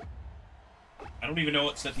 I don't even know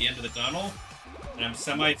what's at the end of the tunnel, and I'm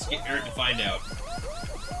semi-scared to find out.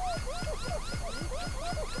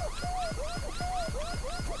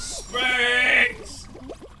 Space!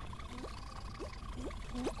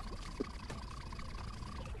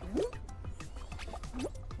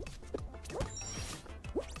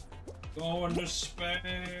 Going to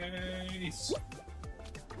space!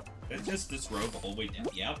 It's just this road the whole way down.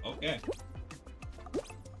 Yeah, okay.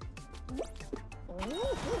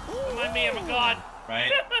 Remind me of a god.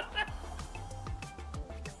 Right?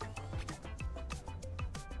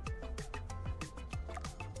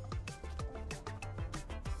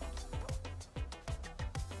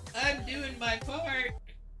 I'm doing my part.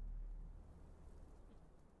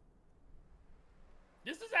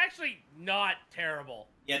 This is actually not terrible.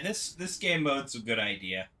 Yeah, this game mode's a good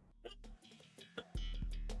idea.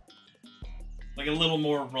 Like a little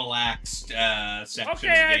more relaxed section of the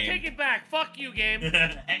game. Okay, I take it back. Fuck you, game.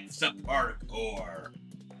 It's a parkour.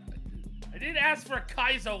 I did ask for a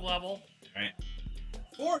Kaizo level. Right.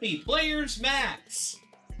 40 players max.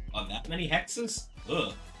 Oh, that many hexes?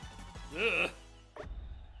 Ugh. Ugh.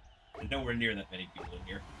 There's nowhere near that many people in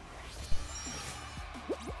here.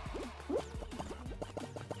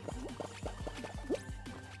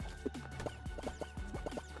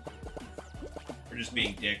 We're just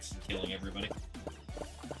being dicks and killing everybody.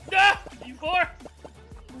 Ah! You whore!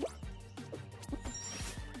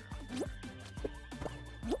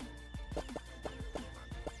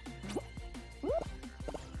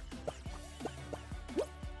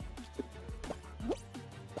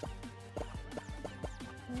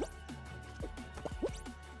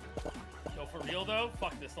 No, for real though?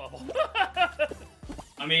 Fuck this level.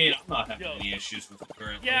 I mean, I'm not having any issues with it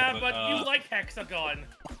currently. Yeah, but you like Hexagon.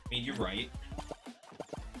 I mean, you're right.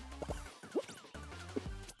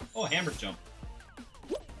 Oh, hammer jump.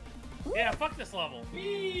 Yeah, fuck this level.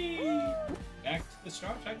 Whee! Back to the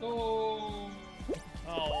start I go.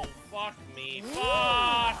 Oh, fuck me.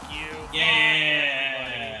 Fuck you.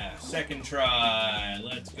 Yeah! Second try.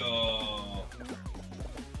 Let's go.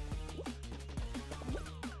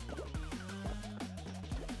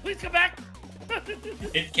 Please come back.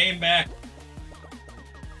 It came back.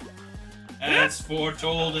 As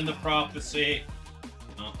foretold in the prophecy.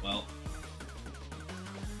 Oh, well.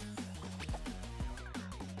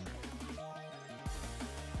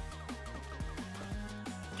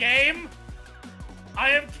 Game,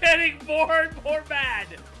 I am getting more and more mad.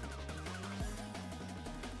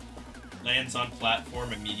 Lands on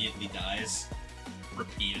platform, immediately dies.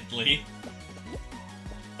 Repeatedly.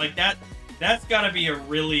 Like, that's gotta be a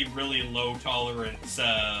really, really low tolerance,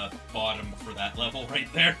 bottom for that level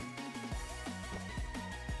right there.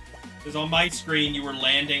 Because on my screen, you were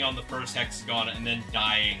landing on the first hexagon and then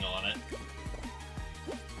dying on it.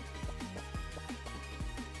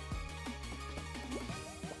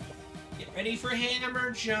 Get ready for hammer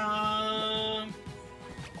jump!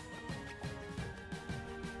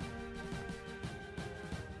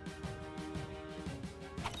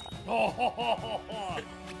 Oh,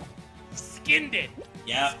 skinned it.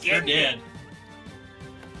 Yeah, sure did.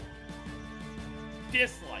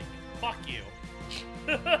 Dislike. Fuck you.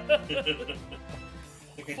 Like,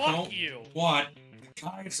 Fuck you. What?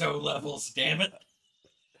 Kaizo levels, damn it.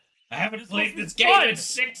 I haven't It's played supposed this to be game fun. in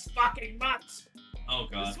 6 fucking months. Oh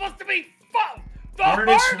god. It's supposed to be fun. The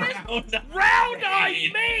Hardest hardest round round I I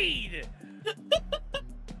made.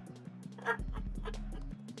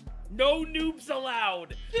 No noobs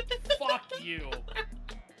allowed. Fuck you.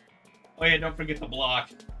 Oh yeah, don't forget the block.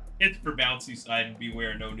 It's for bouncy side and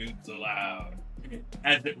beware, no noobs allowed.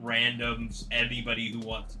 As it randoms anybody who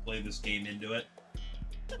wants to play this game into it.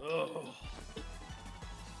 Ugh.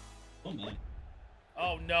 Oh my.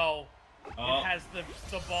 Oh no. Oh, It has the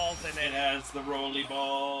balls in it it. has the roly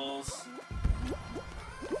balls.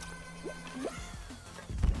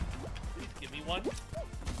 Please give me one.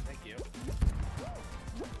 Thank you.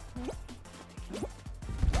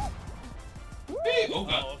 Hey, oh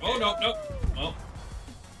god. Oh, okay. Oh no, no. Oh.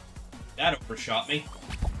 That overshot me.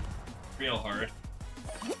 Real hard.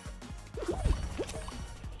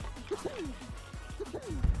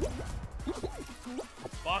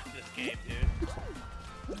 Fuck this game, dude.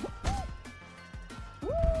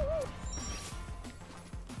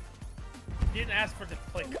 Didn't ask for to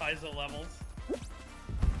play Kaizo levels.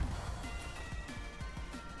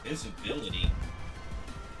 Visibility.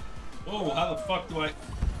 Whoa, how the fuck do I...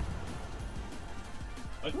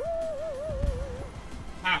 What?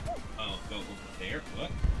 How? Oh, go over there.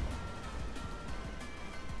 What?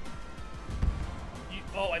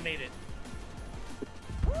 Oh, I made it.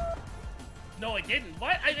 No, I didn't.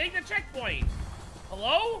 What? I made the checkpoint.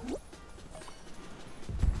 Hello?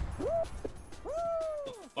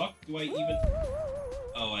 The fuck do I even...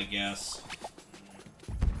 Oh, I guess.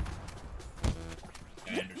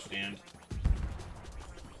 I understand.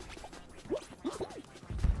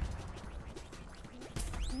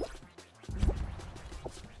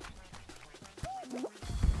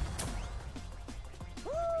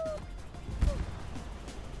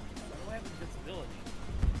 I have invincibility.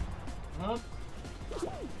 Huh?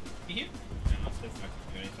 You? No, that's not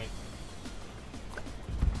gonna do anything.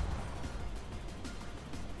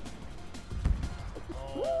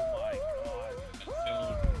 Oh my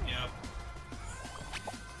god. Yep.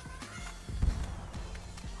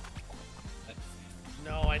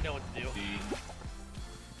 No, I know what to do. I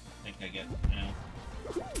think I get it now.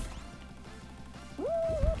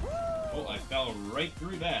 Oh, I fell right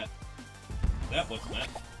through that. That wasn't it.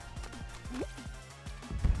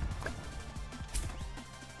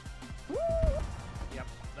 Yep,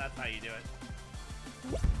 that's how you do it.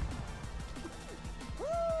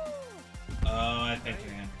 Oh, I think I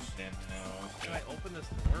understand now. Can I open this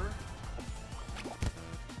door?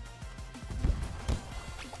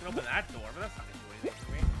 I can open that door, but that's not gonna do anything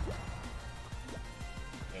for me.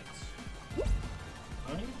 It's...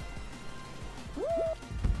 Honey?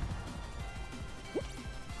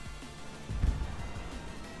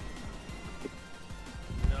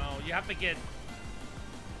 No, you have to get...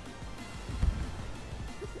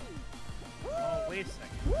 Oh, wait a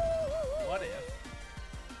second. What if...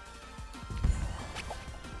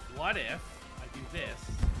 What if I do this?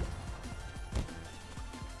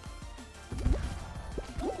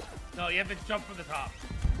 No, you have to jump from the top.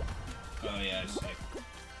 Oh, yeah, I see.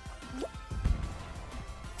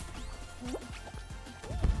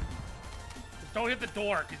 don't hit the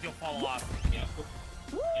door, because you'll fall off. Yep.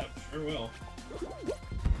 Yep, sure will.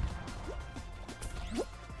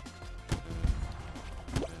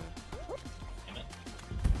 Damn it.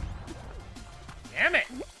 Damn it!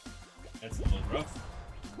 That's a little rough.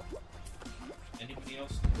 Anybody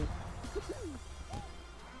else?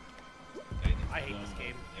 I hate this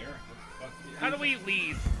game. There. How do we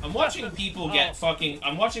leave? I'm watching people get fucking...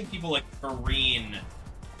 I'm watching people, like, careen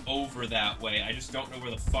over that way. I just don't know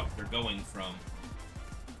where the fuck they're going from.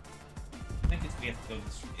 I think we have to go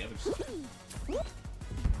this from the other side.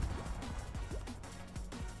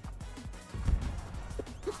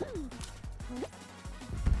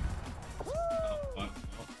 Oh, fuck. No.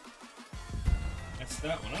 That's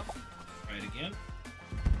that one up. Try it again.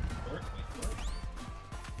 Work, work.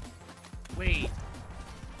 Wait.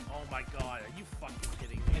 Oh my god, are you fucking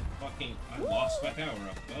kidding me? I lost my power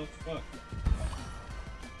up. Oh, fuck.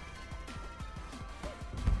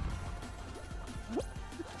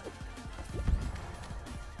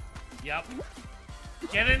 Yep.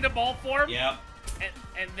 Get into ball form. Yep.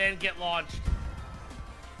 And then get launched.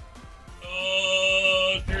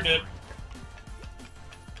 Oh, sure did.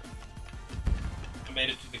 I made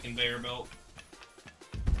it to the conveyor belt.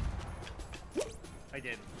 I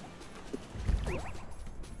did.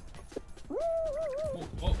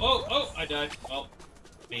 Oh, I died. Well,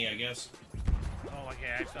 me, I guess. Oh,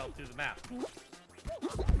 okay, I fell through the map.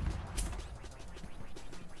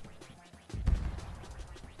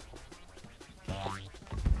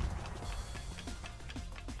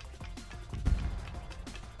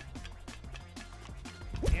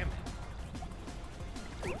 Damn it.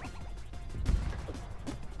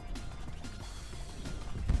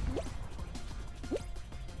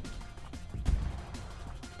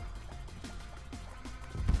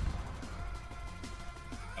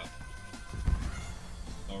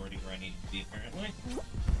 Already where I need to be, apparently.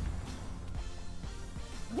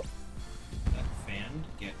 That fan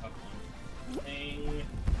to get up on the thing.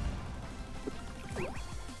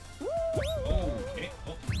 Okay.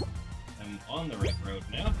 Oh. I'm on the right road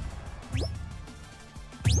now.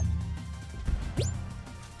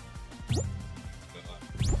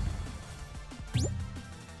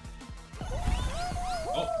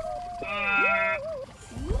 Oh.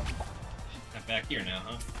 I'm back here now,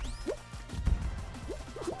 huh?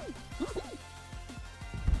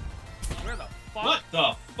 Where the fuck? What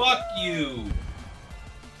the fuck, you?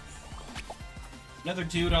 Another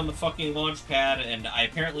dude on the fucking launch pad, and I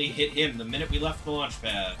apparently hit him the minute we left the launch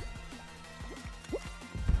pad.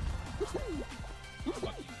 Fuck you,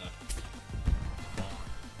 son.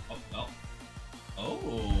 Oh, well.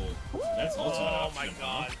 Oh, that's also an Oh option, my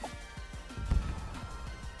god. huh?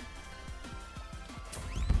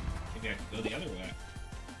 Maybe I could go the other way.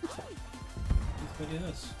 Let's go do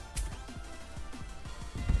this.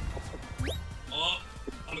 Oh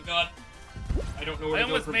my god. I don't know where I to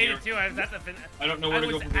go almost from made here. it too. I was at the I don't know where to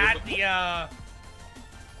go from here. I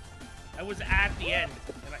was at the end,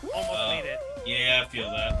 and I almost made it. Yeah, I feel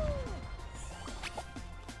that.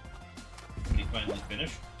 Did he finally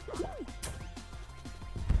finish?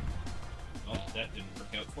 Oh, that didn't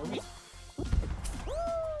work out for me.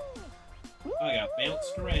 I got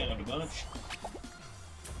bounced around a bunch.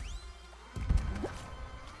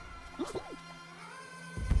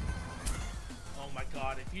 Oh my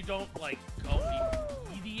god, if you don't, like, go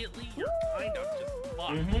immediately, you're kind of just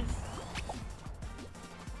fucked. Mm-hmm.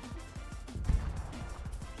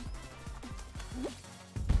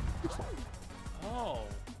 Oh. Well,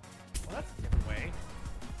 that's a different way.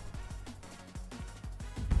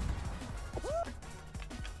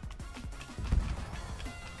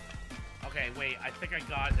 Okay, wait, I think I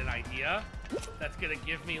got an idea that's gonna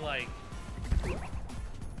give me, like...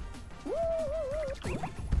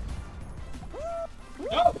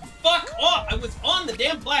 Oh, fuck off! I was on the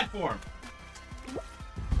damn platform!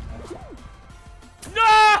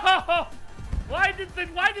 No! Why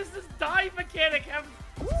does this dive mechanic have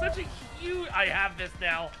such a huge... I have this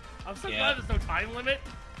now. I'm so glad there's no time limit.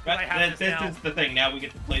 I have this now. This is the thing. Now we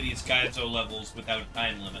get to play these Kaizo levels without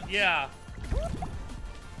time limits. Yeah.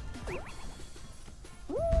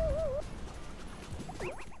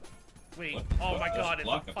 Wait, oh my god, it's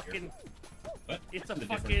a fucking... It's a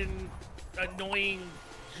fucking annoying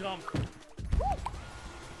jump.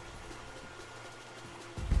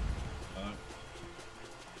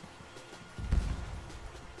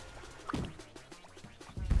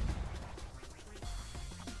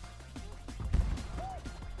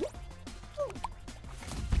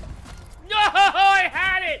 No, I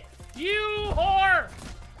had it! You whore!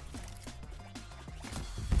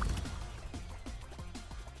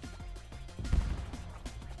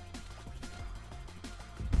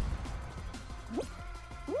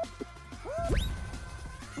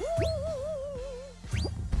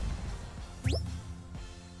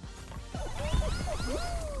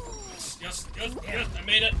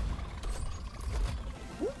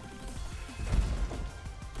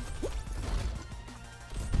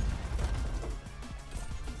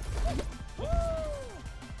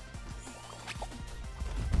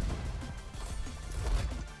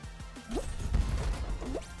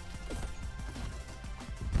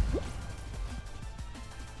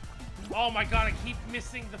 Oh my god, I keep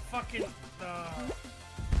missing the fucking... No,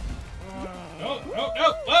 no,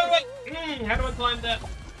 no! Wait, wait! How do I climb that?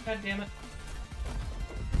 God damn it.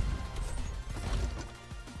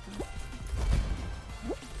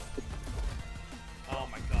 Oh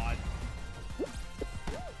my god.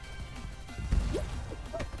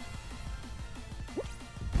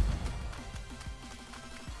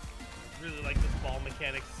 I really like this ball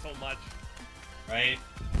mechanic so much. Right?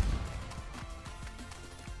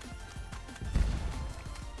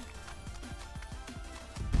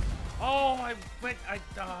 Oh, I went...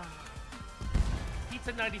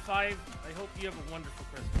 Pizza 95, I hope you have a wonderful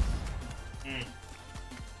Christmas. Mm.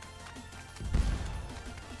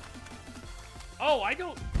 Oh, I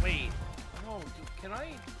don't... Wait. No, dude, can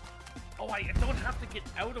I... Oh, I don't have to get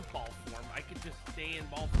out of ball form. I can just stay in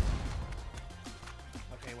ball form.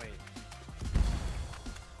 Okay, wait.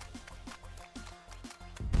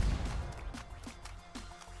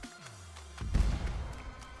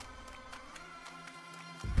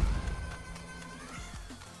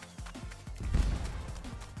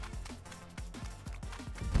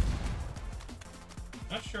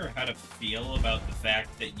 Not sure how to feel about the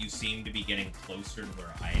fact that you seem to be getting closer to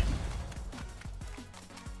where I am.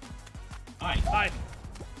 Hi. Hi.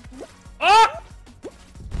 Ah!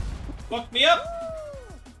 Fuck me up!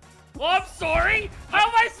 Well, I'm sorry! How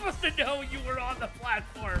am I supposed to know you were on the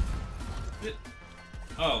platform?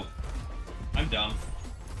 Oh. I'm dumb.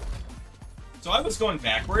 So I was going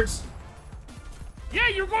backwards. Yeah,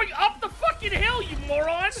 you're going up the fucking hill, you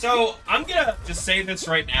moron! So, I'm gonna just say this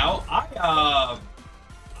right now. I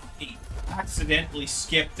accidentally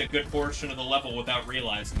skipped a good portion of the level without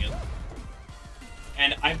realizing it.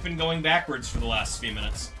 And I've been going backwards for the last few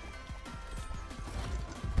minutes.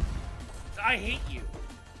 I hate you.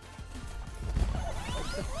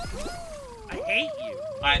 I hate you.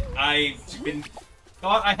 I've been...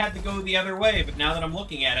 thought I had to go the other way, but now that I'm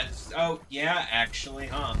looking at it, oh, yeah, actually,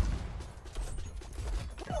 huh.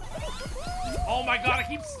 Oh my god, I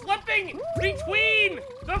keep slipping between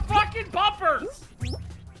the fucking bumpers!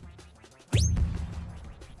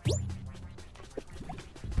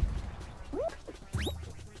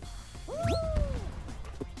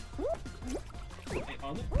 Hey,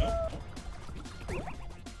 on it? No.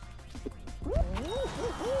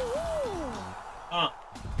 Huh.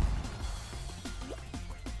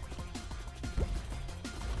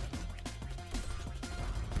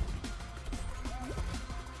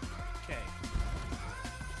 Okay.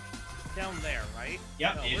 Down there, right?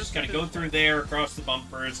 Yep, No, you where's just the gotta finish go through line? there, across the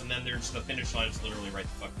bumpers, and then there's the finish line's literally right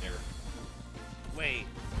the fuck there. Wait.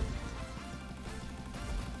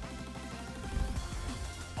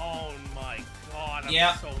 Oh my god, I'm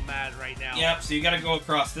Yep. so mad right now. Yep, so you gotta go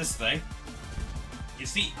across this thing. You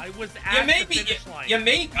see, I was you at may the be, finish line. you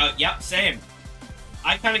may, yep, same.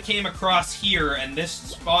 I kind of came across here, and this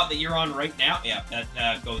spot that you're on right now, yeah,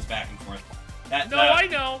 that goes back and forth. That, No, I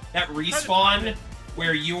know. That I'm trying to respawn find it.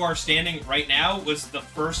 where you are standing right now was the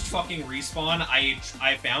first fucking respawn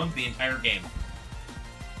I found the entire game.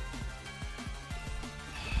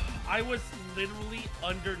 I was literally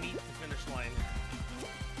underneath the finish line.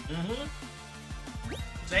 Mm-hmm.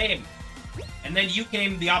 Same. And then you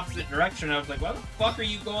came the opposite direction. I was like, why the fuck are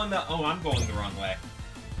you going the... Oh, I'm going the wrong way.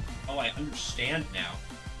 Oh, I understand now.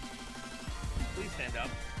 Please stand up.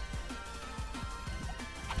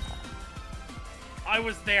 I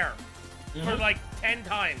was there for like 10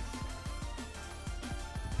 times.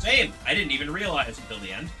 Same. I didn't even realize until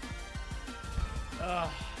the end. Ugh.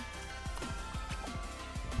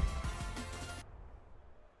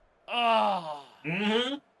 Oh.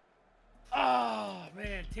 Mm-hmm. Oh,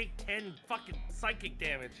 man. Take 10 fucking psychic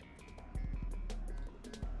damage.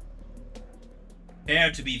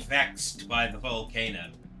 Prepare to be vexed by the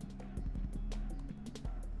volcano.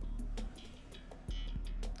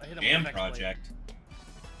 I hit him Jam with Vex Blade. project.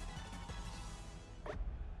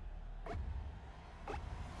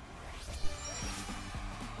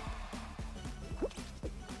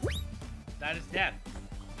 That is death.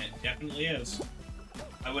 It definitely is.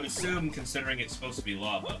 I would assume, considering it's supposed to be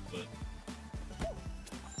lava, but...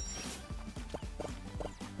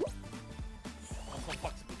 Also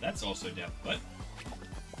fucks with That's also death, but...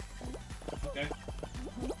 Okay.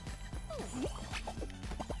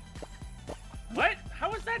 What?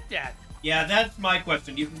 How is that death? Yeah, that's my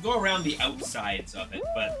question. You can go around the outsides of it,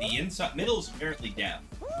 but the inside middle is apparently death.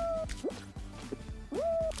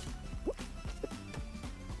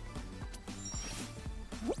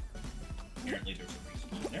 Apparently there's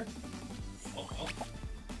a respawn there. Oh well.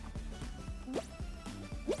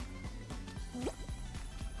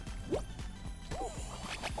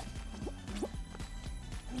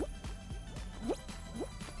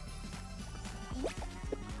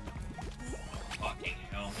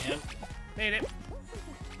 Made it.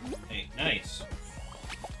 Hey, nice.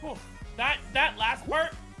 Whew. That last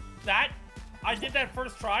part, I did that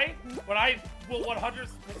first try, but I will 100%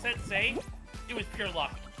 say it was pure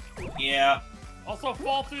luck. Yeah. Also,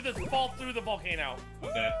 fall through the volcano.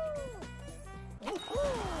 Okay.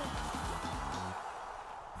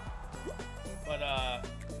 But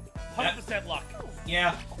 100% luck.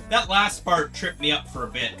 Yeah, that last part tripped me up for a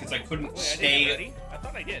bit because I couldn't Wait, stay. I did it already? I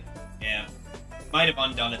thought I did. Yeah, might have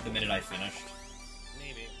undone it the minute I finished.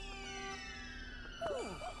 Maybe.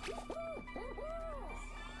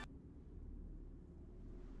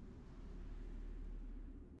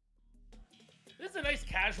 This is a nice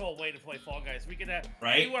casual way to play Fall Guys. We could do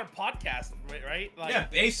our podcast, right? Like, Yeah,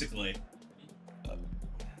 basically.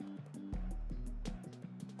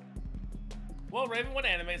 Well, Raven, what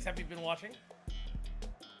animes have you been watching?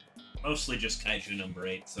 Mostly just Kaiju number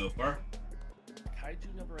 8 so far.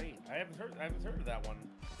 Kaiju number 8. I haven't heard of that one.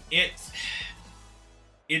 It's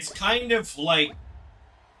kind of like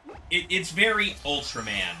it's very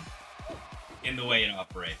Ultraman in the way it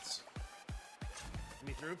operates. Let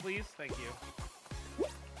me through, please. Thank you.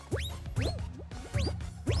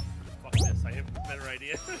 Fuck this. I have a better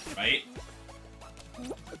idea. Right?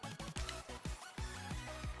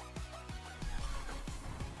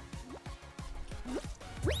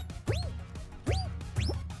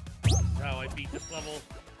 How I beat this level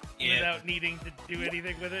without needing to do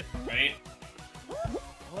anything with it. Right?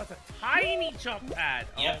 Oh, that's a tiny jump pad.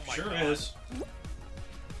 Yeah, oh my sure God. is.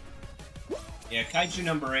 Yeah, Kaiju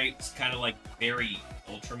number 8 is kind of like very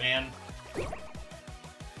Ultraman.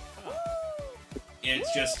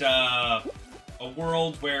 It's just a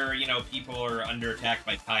world where, you know, people are under attack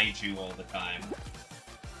by Kaiju all the time.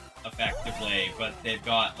 Effectively, but they've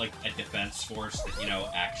got, like, a defense force that, you know,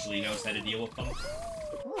 actually knows how to deal with them.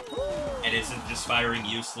 And isn't just firing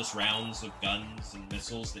useless rounds of guns and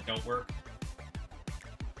missiles that don't work.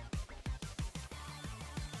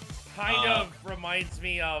 Kind of reminds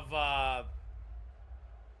me of,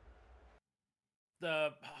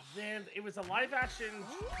 man, it was a live-action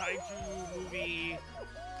kaiju movie.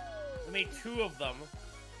 They made 2 of them.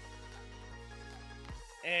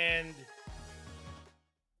 And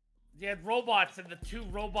they had robots, and the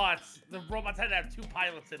robots had to have 2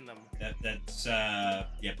 pilots in them. That's yeah,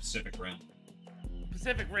 Pacific Rim.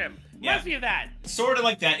 Pacific Rim. Yeah. Reminds me of that. Sort of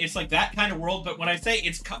like that. It's like that kind of world, but when I say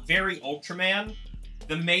it's very Ultraman,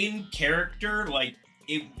 the main character, like,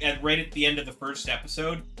 right at the end of the first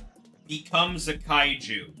episode, becomes a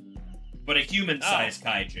kaiju, but a human-sized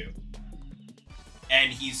kaiju.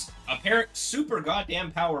 And he's super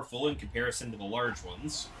goddamn powerful in comparison to the large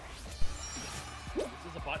ones. Is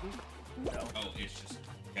this a button? No. Oh, it's just...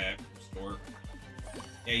 Okay, restore.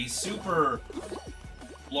 Yeah, he's super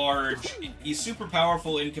large. He's super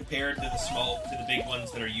powerful in compared to the big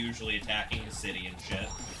ones that are usually attacking the city and shit.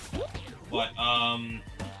 But, I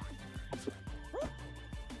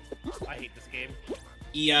hate this game.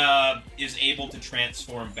 he, is able to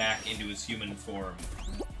transform back into his human form.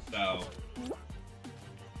 So...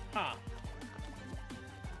 Huh.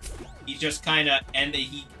 He just kind of... And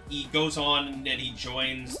he goes on and he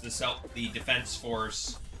joins the defense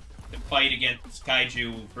force to fight against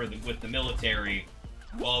kaiju with the military,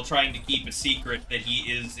 while trying to keep a secret that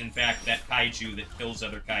he is, in fact, that kaiju that kills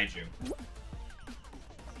other kaiju. So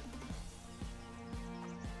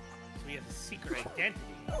he has a secret identity.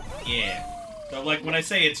 Yeah. So, like, when I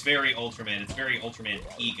say it's very Ultraman, it's very Ultraman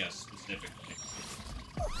Tiga, specifically.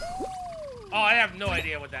 Oh, I have no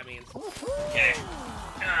idea what that means. Okay.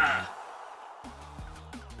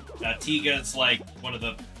 Tiga's, like, one of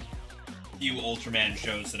the few Ultraman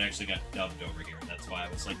shows that actually got dubbed over here. That's why I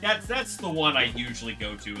was like, that's the one I usually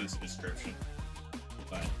go to as a description.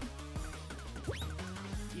 But...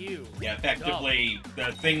 You. Yeah, effectively,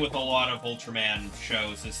 the thing with a lot of Ultraman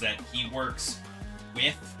shows is that he works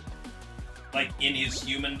with, like, in his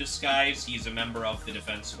human disguise, he's a member of the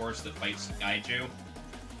defense force that fights the kaiju.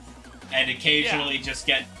 And occasionally just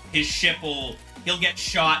get, his ship he'll get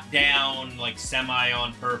shot down, like, semi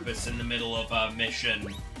on purpose in the middle of a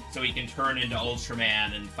mission, so he can turn into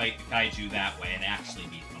Ultraman and fight the kaiju that way and actually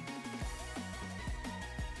beat them.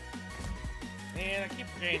 Man, I keep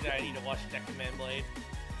forgetting that I need to watch Decaman Blade.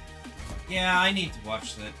 Yeah, I need to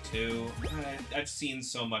watch that too. I've seen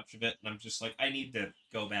so much of it, and I'm just like, I need to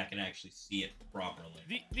go back and actually see it properly.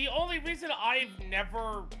 The only reason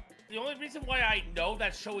why I know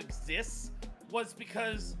that show exists was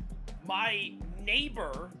because my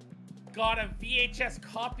neighbor got a VHS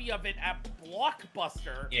copy of it at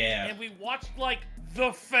Blockbuster. Yeah. And we watched, like,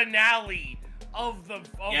 the finale of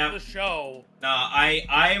the show.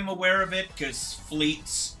 I am aware of it because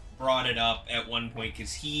Fleets brought it up at one point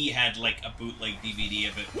because he had like a bootleg DVD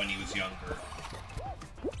of it when he was younger.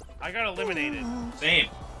 I got eliminated. Same.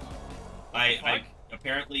 I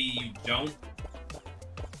apparently you don't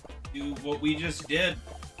do what we just did.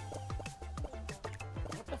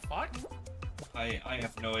 What the fuck? I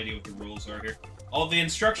have no idea what the rules are here. All the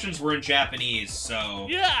instructions were in Japanese, so...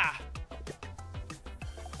 Yeah!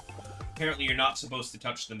 Apparently you're not supposed to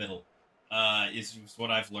touch the middle, is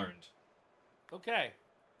what I've learned. Okay.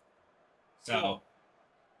 So... Cool.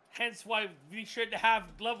 Hence why we should have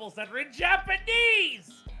levels that are in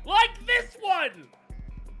Japanese! Like this one!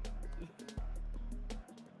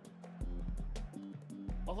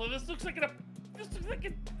 Although this looks like a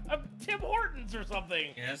Tim Hortons or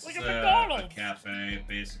something. Yeah, it's like a McDonald's. A cafe,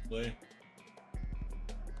 basically.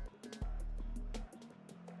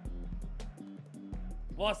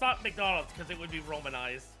 Well, it's not McDonald's because it would be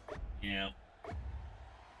Romanized. Yeah.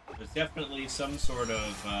 There's definitely some sort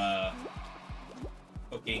of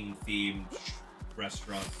cooking-themed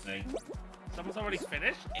restaurant thing. Someone's already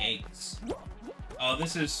finished? Eggs. Oh,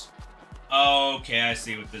 this is... Oh, okay, I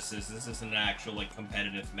see what this is. This isn't an actual, like,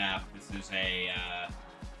 competitive map. This is a,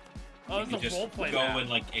 Oh, you it's a just roleplay go map. and,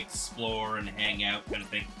 like, explore and hang out kind of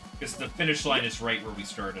thing. Because the finish line is right where we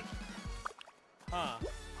started. Huh.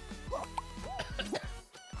 It's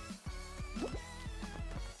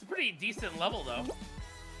a pretty decent level, though.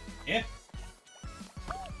 Yeah.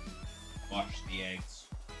 Wash the eggs.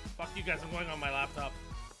 Fuck you guys, I'm going on my laptop.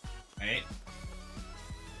 Right?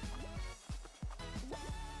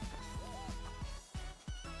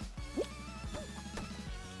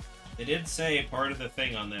 They did say part of the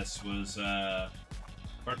thing on this was,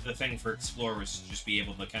 part of the thing for explorers to just be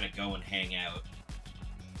able to kind of go and hang out.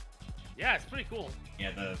 Yeah, it's pretty cool.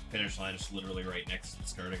 Yeah, the finish line is literally right next to the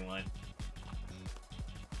starting line.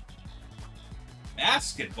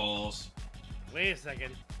 Basketballs? Wait a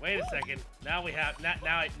second. Wait a second. Now we have...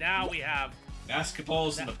 Now we have...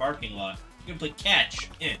 Basketballs in the parking lot. You can play catch.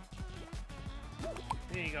 Yeah.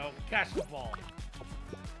 There you go. Catch the ball.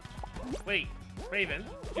 Wait, Raven.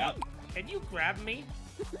 Yep. Can you grab me?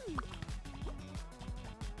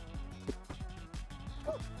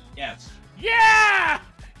 Yes. Yeah!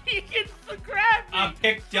 He can grab me! I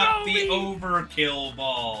picked up the me! overkill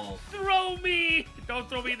ball. Throw me! Don't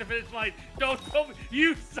throw me in the finish line. Don't throw me.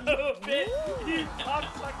 You son of a bitch! You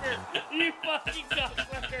cocksucker! You fucking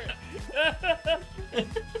cocksucker!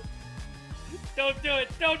 Don't do it!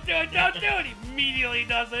 Don't do it! Don't do it! He immediately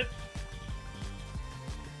does it.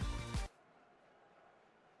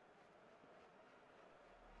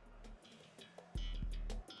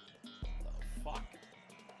 Fuck.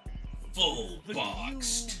 Full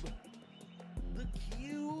boxed. The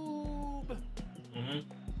cube. Mm-hmm.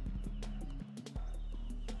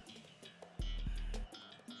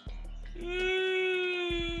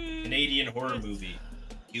 Canadian horror movie.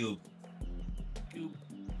 Cube. Cube.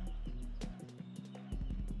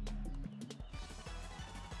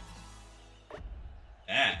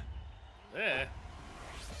 Ah. Yeah.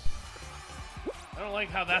 I don't like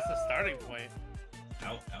how that's the starting point.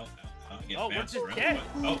 Ow, ow, ow. Ow. Get Oh, we're bounced just around. dead.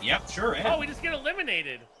 Oh, yep, sure am. Oh, we just get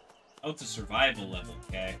eliminated. Oh, it's a survival level,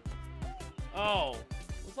 okay. Oh.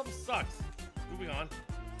 This level sucks. Moving on.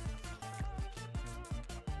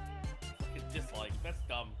 Fucking dislike. That's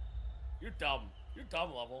dumb. You're dumb. You're dumb,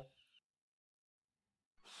 level.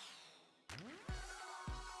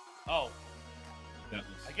 Oh. That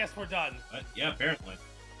was... I guess we're done. Yeah, apparently.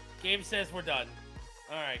 Game says we're done.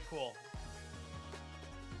 Alright, cool.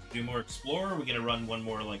 Do more Explorer, or we gonna run one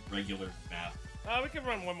more, like, regular map? We can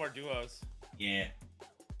run one more duos. Yeah.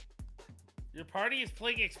 Your party is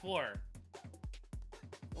playing Explorer.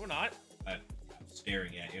 Or not. I'm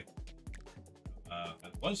staring at you. I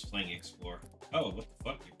was playing Explore. Oh, what the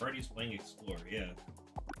fuck? Your party's playing Explore, yeah.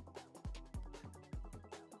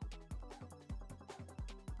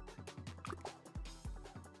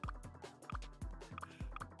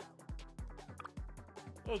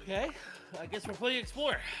 Okay. I guess we're playing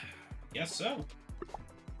Explorer. Guess so.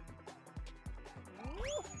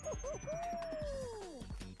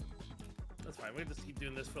 That's fine. We'll just keep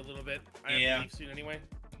doing this for a little bit. I have Yeah. to leave soon anyway.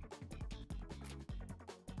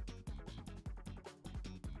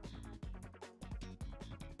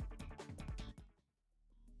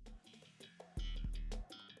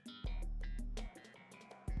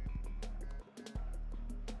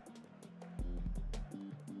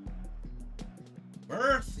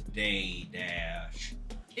 Birthday Dash.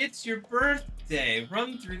 It's your birthday.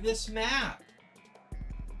 Run through this map.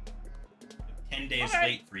 10 days Okay.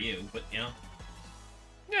 late for you, but you know.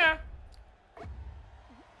 Yeah.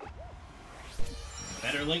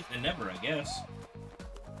 Better late than never, I guess.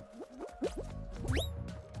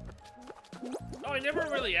 Oh, I never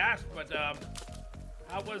really asked, but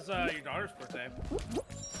how was your daughter's birthday?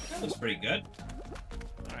 That was pretty good.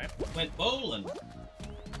 All right. Went bowling.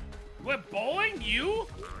 Went bowling? You?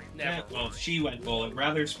 Never. Yeah, well, she went bowling.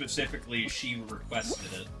 Rather specifically, she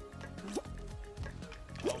requested it.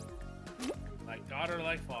 Oh. Like daughter,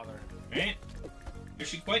 like father. Right? But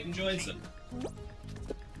she quite enjoys it.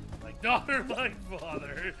 Like daughter, like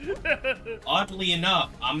father. Oddly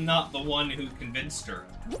enough, I'm not the one who convinced her.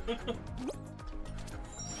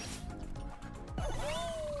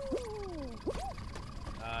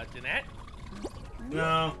 Jeanette?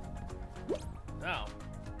 No. No.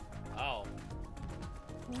 Oh.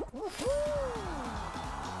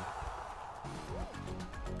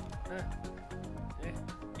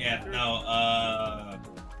 Yeah, no,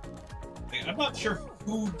 I'm not sure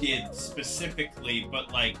who did specifically,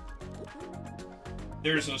 but, like,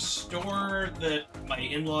 there's a store that my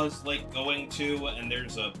in-laws like going to, and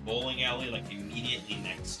there's a bowling alley, like, immediately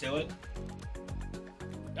next to it.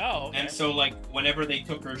 Oh, okay. And so, like, whenever they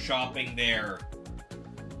took her shopping there,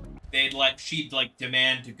 she'd, like,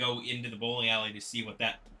 demand to go into the bowling alley to see what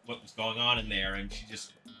was going on in there, and she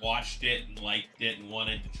just watched it and liked it and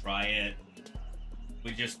wanted to try it.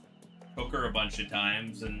 We just took her a bunch of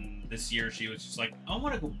times, and this year she was just like, I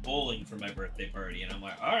want to go bowling for my birthday party, and I'm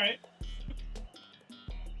like, alright.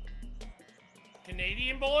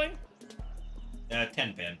 Canadian bowling?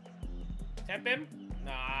 10-pin. 10-pin?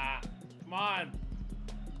 Nah. Come on.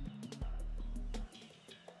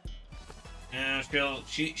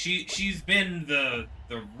 She's been the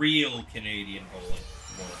real Canadian bowling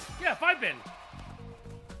more. Yeah, 5-pin.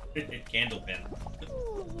 Candle pin.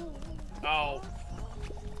 Oh.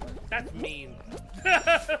 That's mean.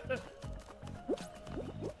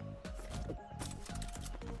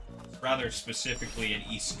 Rather specifically an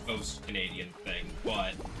East Coast Canadian thing,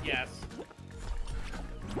 but... Yes.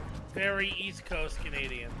 Very East Coast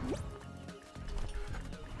Canadian.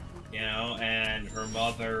 You know, and her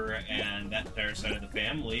mother and that entire side of the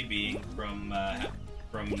family being from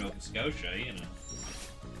Nova Scotia, you know.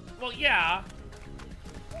 Well, yeah.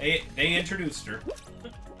 They introduced her.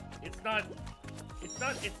 It's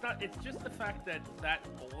just the fact that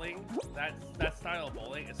bowling, that style of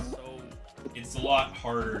bowling is so... It's a lot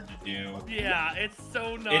harder to do. Yeah, it's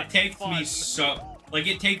so not It takes fun. me so... Like,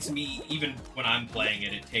 it takes me, even when I'm playing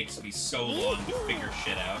it, it takes me so long to figure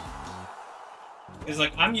shit out. Because,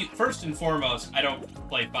 like, first and foremost, I don't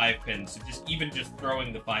play 5-pin, so even just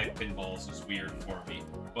throwing the 5-pin balls is weird for me.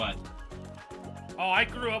 But... Oh, I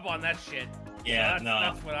grew up on that shit. Yeah, so no.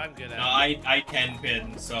 That's what I'm good at. No, I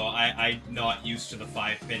 10-pin, so I'm not used to the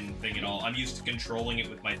 5-pin thing at all. I'm used to controlling it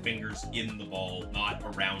with my fingers in the ball, not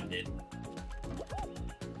around it.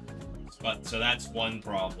 So that's one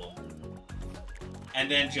problem.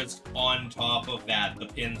 And then just on top of that, the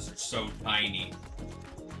pins are so tiny.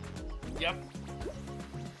 Yep.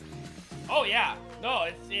 Oh, yeah. No,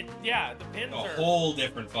 yeah, the pins are... A whole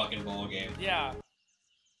different fucking ball game. Yeah.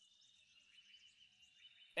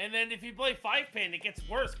 And then if you play 5-pin, it gets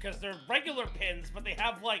worse, because they're regular pins, but they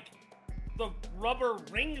have, like, the rubber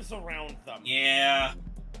rings around them. Yeah.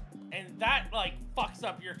 And that, like, fucks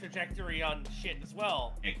up your trajectory on shit as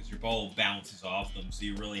well. Yeah, because your ball bounces off them, so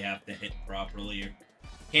you really have to hit properly. You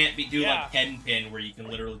can't do like 10-pin, where you can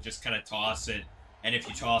literally just kind of toss it, and if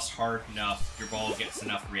you toss hard enough, your ball gets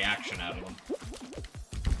enough reaction out of them.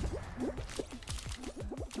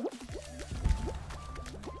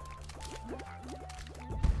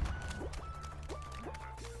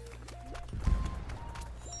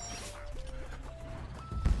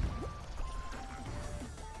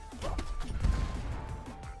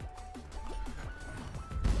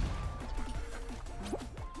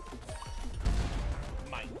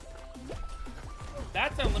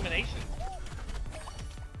 That's an elimination.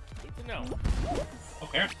 Need to know.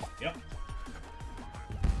 Okay, yep.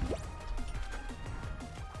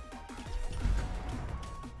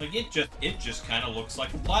 Like, it just kind of looks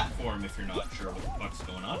like a platform if you're not sure what the fuck's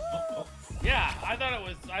going on. Oh. Yeah, I thought it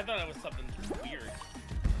was something weird.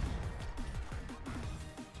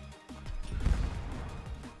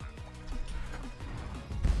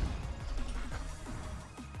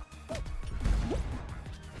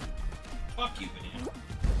 Fuck you, banana.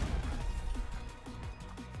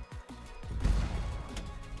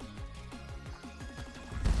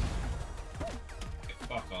 Okay,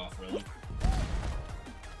 fuck off, really.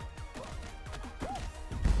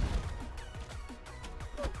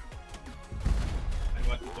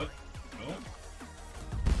 What? No?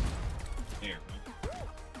 There, man.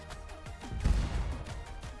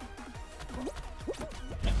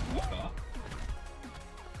 Yeah, fuck off.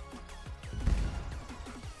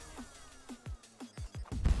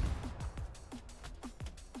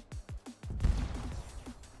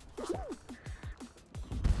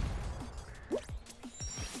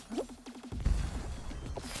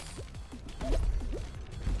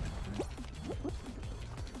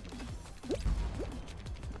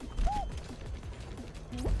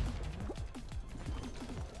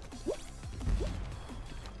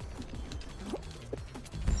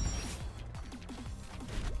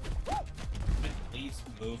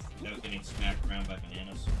 without getting smacked around by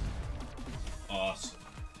bananas. Awesome.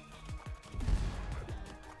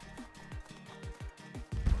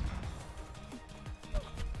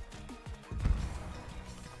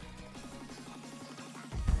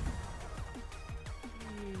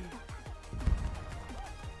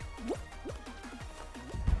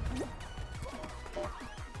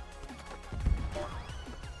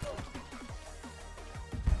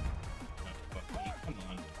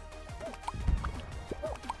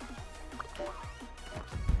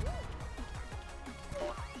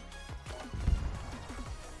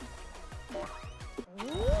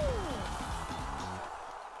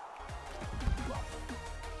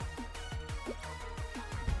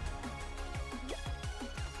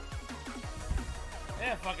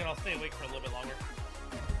 Yeah, fuck it, I'll stay awake for a little bit longer.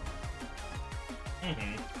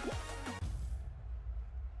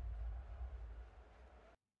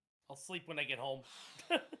 I'll sleep when I get home.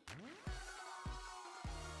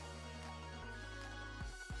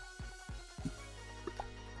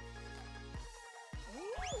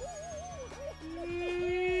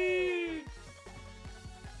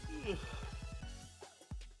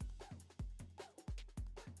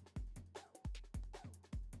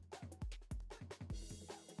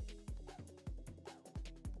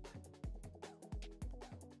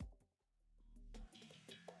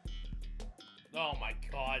 Oh my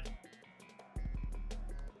god.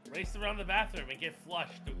 Race around the bathroom and get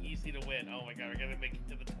flushed. Too easy to win. Oh my god, we're gonna make it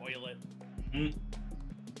to the toilet.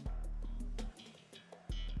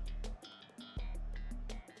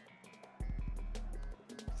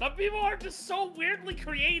 Some people are just so weirdly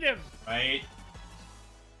creative. Right?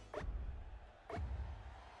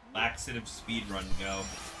 Laxative speedrun go.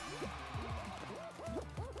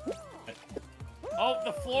 Oh,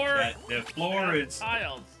 the floor. The floor is...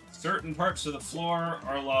 tiles. Certain parts of the floor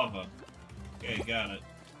are lava. Okay, got it.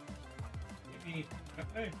 Maybe...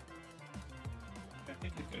 Okay. I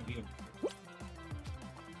think it could be...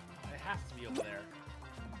 It has to be over there.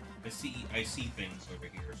 I see things over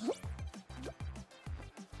here, so...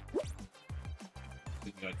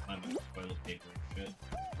 We gotta climb up toilet paper and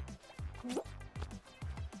shit.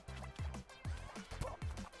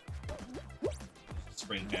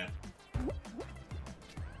 Spring hat.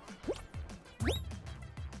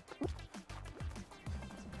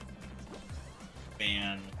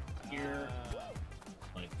 Fan here.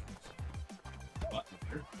 Like button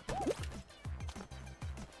here.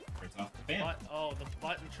 Turns off the fan. Oh, the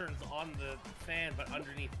button turns on the fan, but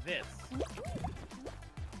underneath this.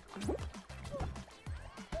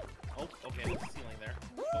 Oh, okay, there's a ceiling there.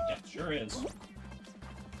 Oh, yeah, sure is.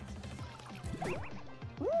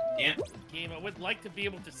 Damn. Game, I would like to be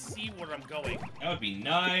able to see where I'm going. That would be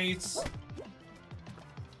nice.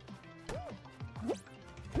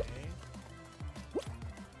 Okay.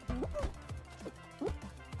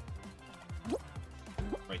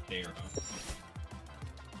 Right there, huh?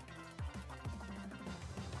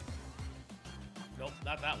 Nope,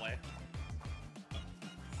 not that way.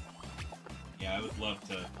 Yeah, I would love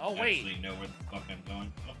to actually know where the fuck I'm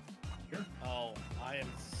going. Oh, here? Oh, I am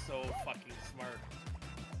so fucking smart.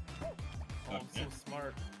 Oh, I'm so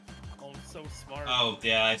smart. Oh, I'm so smart. Oh,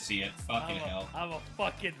 yeah, I see it. Fucking hell. I'm a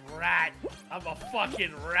fucking rat. I'm a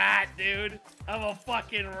fucking rat, dude. I'm a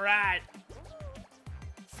fucking rat.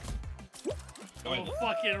 I'm a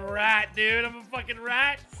fucking rat, dude. I'm a fucking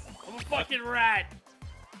rat. I'm a fucking rat.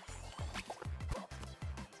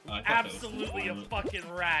 Absolutely a fucking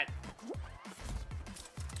rat.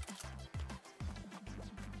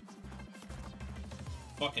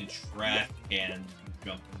 Fucking trash can you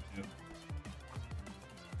jump into.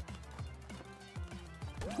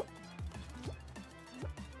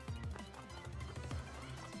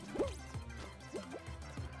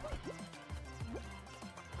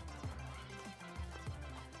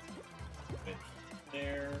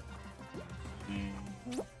 There.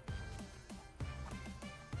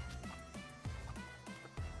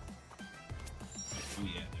 Oh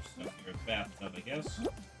yeah, there's stuff here. Bathtub, I guess.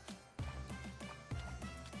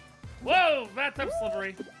 Whoa, bathtub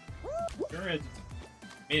slippery. Sure is.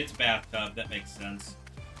 I mean, it's a bathtub. That makes sense.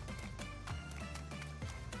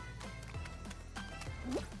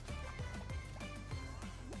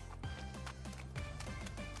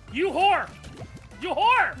 You whore! You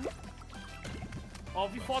whore! Oh,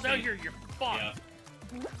 if you fall down here, you're fucked.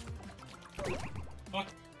 Yeah. Fuck.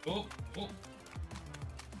 Oh, oh.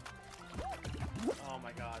 Oh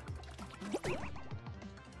my god.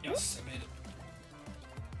 Yes, I made it.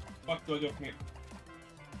 Fuck, do I go from here?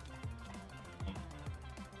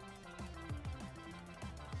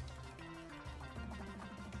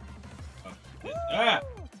 Ah!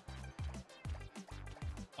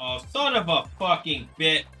 Oh, son Son of a fucking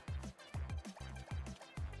bit.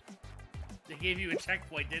 They gave you a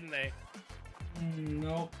checkpoint, didn't they?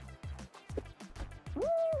 Nope.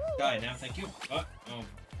 Die now, thank you. Oh.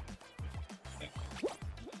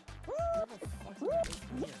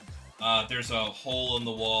 There's a hole in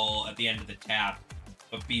the wall at the end of the tap,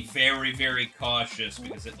 but be very, very cautious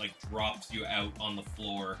because it like drops you out on the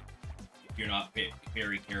floor if you're not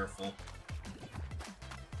very careful.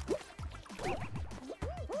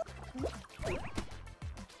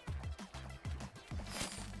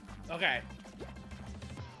 Okay.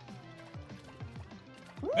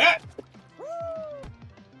 Ah!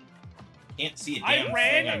 Can't see a damn I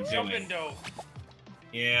ran thing I'm and doing. jumping dove.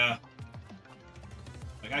 Yeah.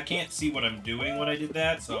 Like, I can't see what I'm doing when I did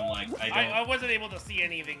that, so I'm like, I wasn't able to see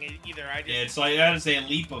anything either. I just... Yeah, it's like, that is a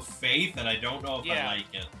leap of faith, and I don't know if I like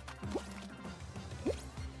it.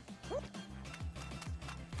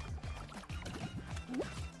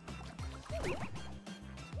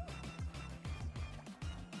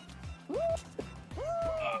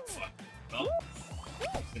 Oh, fuck. Well,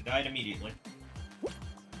 it died immediately.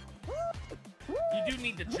 You do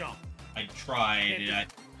need to jump. I tried.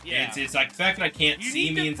 Yeah. It's like the fact that I can't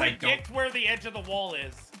see means I don't. You need to predict where the edge of the wall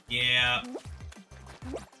is. Yeah.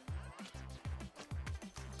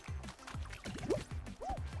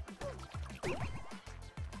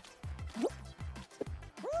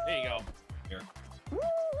 There you go. Here.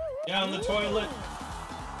 Down the toilet.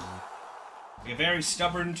 You very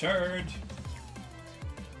stubborn turd.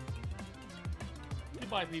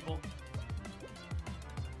 Goodbye, people.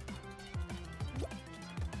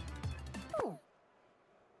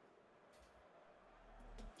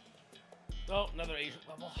 Oh, another Asian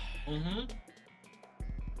level. Mm-hmm.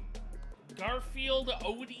 Garfield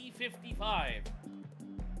OD55.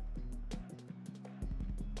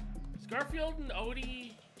 Is Garfield and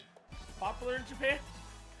Odie popular in Japan?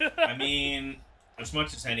 I mean, as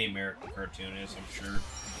much as any American cartoon is, I'm sure.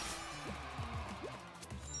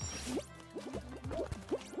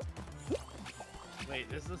 Wait,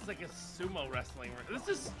 this looks like a sumo wrestling. This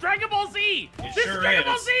is Dragon Ball Z! It This sure is Dragon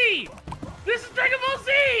Ball is. Z! This is Dragon Ball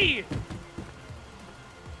Z!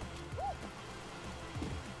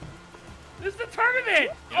 This is the tournament!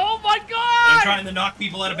 Yep. Oh my god! I'm trying to knock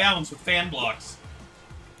people out of bounds with fan blocks.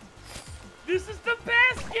 This is the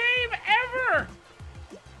best game ever!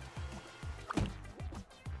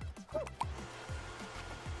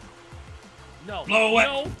 No. Blow away.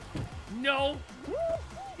 No. No.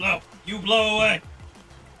 Blow. You blow away.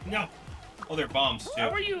 No. Oh, they're bombs, too. How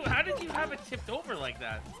did you have it tipped over like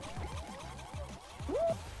that?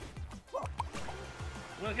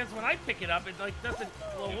 Well, I guess when I pick it up, it like doesn't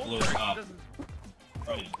blow It over. blows It up. doesn't...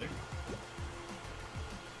 Right there.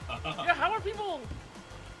 Yeah, how are people...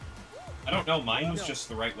 I don't know. Mine was just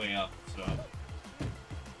the right way up, so...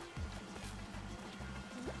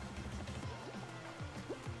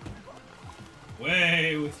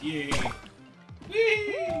 Way with ye.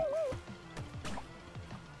 Whee!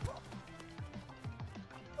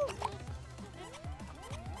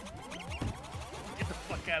 Get the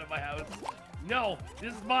fuck out of my house. No,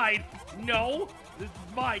 this is mine. No, this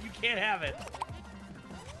is mine. You can't have it.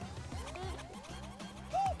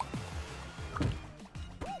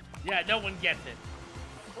 Yeah, no one gets it.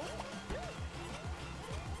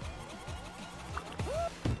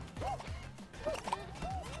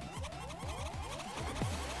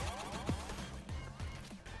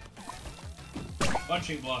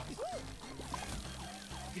 Punching block.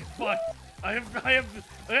 Get fucked. I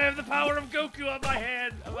have the power of Goku on my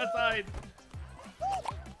hand, on my side.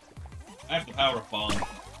 I have the power of bomb.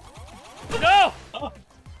 No! Oh,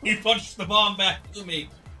 he punched the bomb back to me.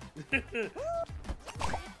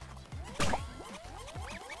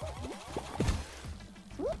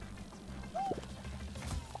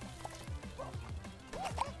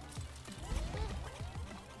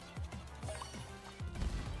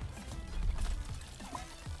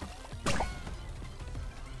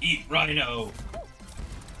 Eat Rhino.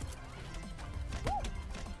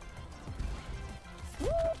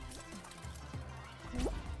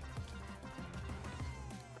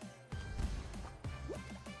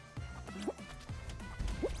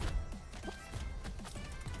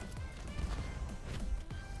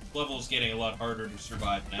 Level's getting a lot harder to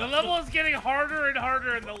survive now. The level is getting harder and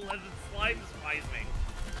harder, and the slime is rising.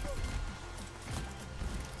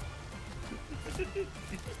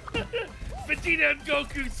 Vegeta and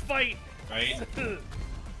Goku's fight. Right?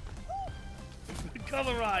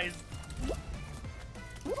 Colorized.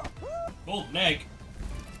 Golden egg.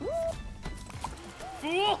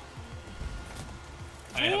 Fool.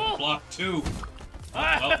 I have a block too.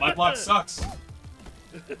 Well, my block sucks.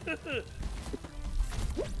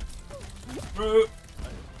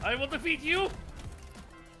 I will defeat you!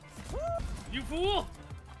 You fool!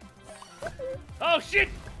 Oh shit!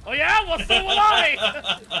 Oh yeah? Well, so will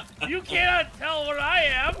I! You cannot tell where I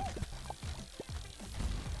am!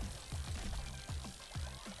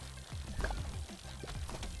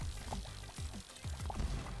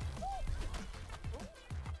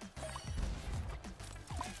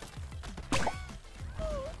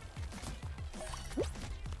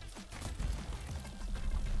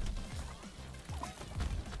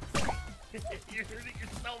 You're hurting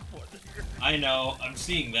yourself more than you're hurting. I know, I'm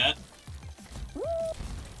seeing that.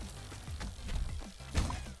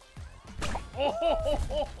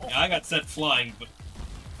 Oh! Yeah, I got set flying, but...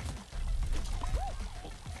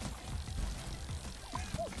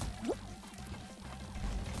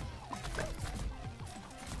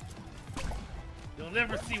 You'll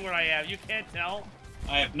never see where I am. You can't tell.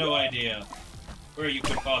 I have no idea where you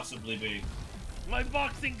could possibly be. My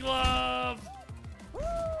boxing glove!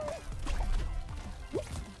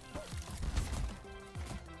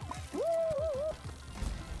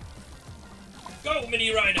 Go,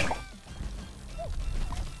 Mini Rhino!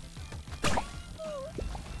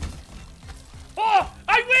 Oh!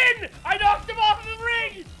 I win! I knocked him off of the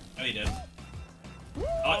ring! Oh, you did.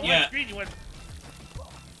 Oh, yeah. my screen, you went.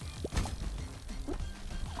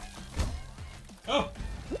 Oh!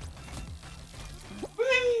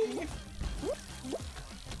 Whee!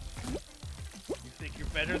 You think you're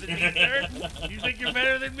better than me, sir? You think you're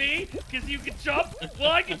better than me? Because you can jump?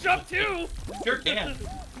 Well, I can jump too! Sure can.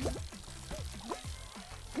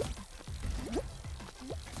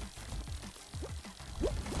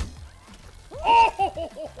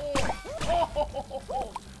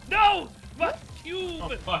 Oh! No! My cube! Oh,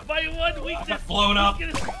 fuck. My one weakness! got blown up.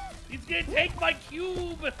 He's gonna take my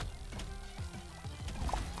cube!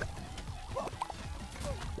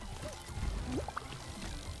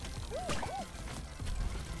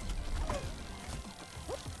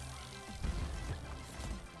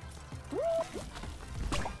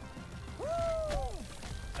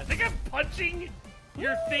 I think I'm punching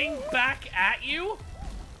your thing back at you?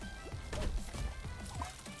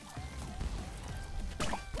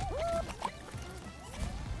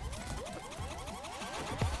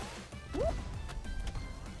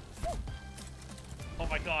 Oh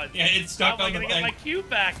my god. Yeah, it's stuck How on am I the gonna thing. get my cube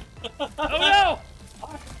back? Oh no!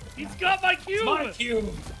 He's got my cube! My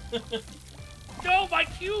cube! No, my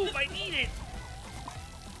cube! I need it!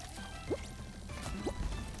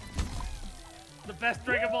 The best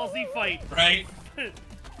Dragon Ball Z fight. Right?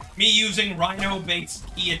 Me using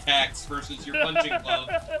Rhino-based key attacks versus your punching glove.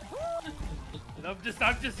 I'm just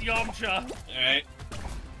Yamcha. Alright.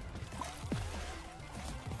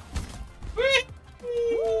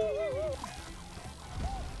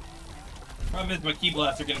 Problem is my key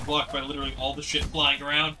blasts are getting blocked by literally all the shit flying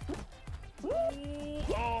around.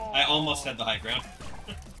 Oh. I almost had the high ground.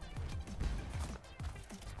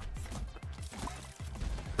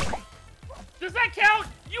 Does that count?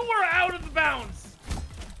 You were out of the bounds.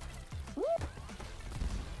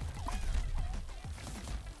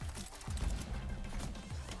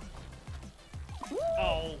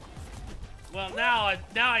 Oh. Well, now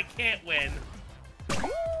I can't win.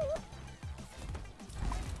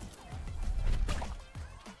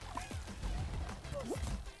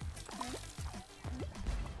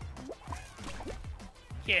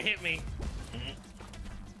 Can't hit me.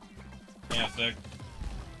 Yeah, sick.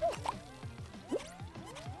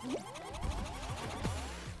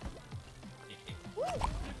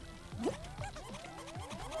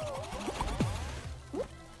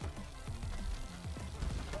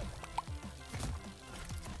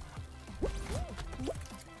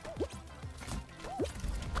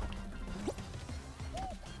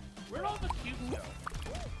 Where'd all the cubes go?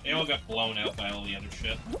 They all got blown out by all the other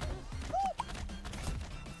shit.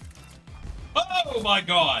 Oh my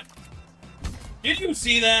god! Did you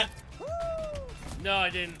see that? No, I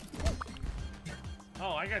didn't.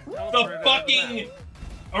 Oh, I got teleported The out of the fucking map.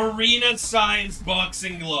 arena-sized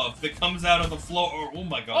boxing glove that comes out of the floor. Oh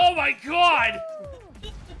my god. Oh my god!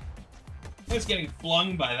 I was getting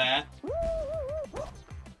flung by that.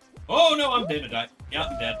 Oh no, I'm dead to die. Yeah,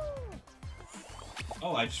 I'm dead.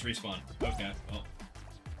 Oh, I just respawned. Okay, well.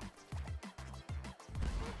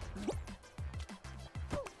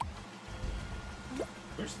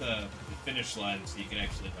 Where's the finish line so you can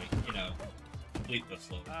actually, like, you know, complete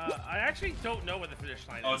this level? I actually don't know where the finish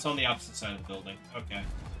line is. Oh, it's on the opposite side of the building. Okay.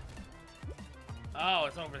 Oh,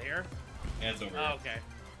 it's over here? Yeah, it's over Oh, here.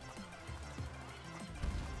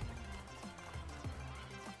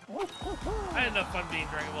 okay. I had enough fun being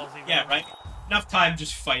Dragon Ball Z. Yeah, right? Enough time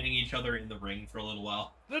just fighting each other in the ring for a little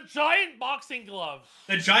while. The giant boxing glove.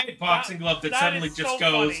 The giant boxing glove that suddenly is just so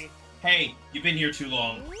goes, funny. "Hey, you've been here too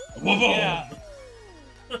long." Whoa! Yeah.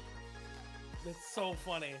 It's so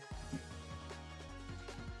funny.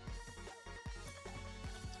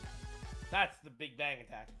 That's the Big Bang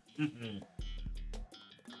attack.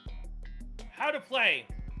 How to play.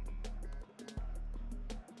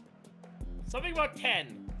 Something about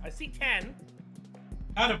 10. I see 10.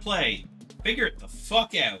 How to play. Figure it the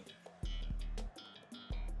fuck out.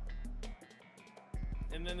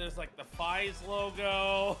 And then there's like the Fies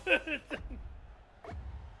logo.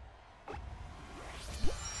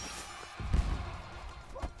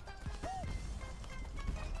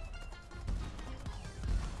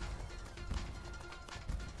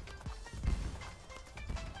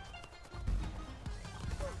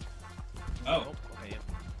 Oh, Okay.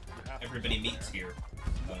 everybody meets here.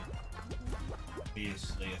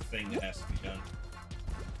 Obviously a thing that has to be done.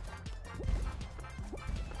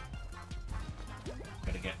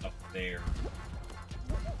 Gotta get up there.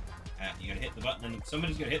 You gotta hit the button, and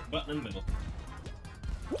somebody's gonna hit the button in the middle.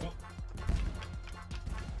 Oh.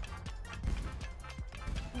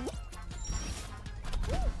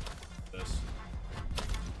 This.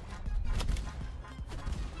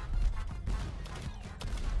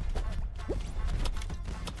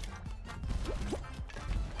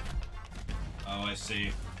 Oh, I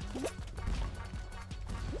see.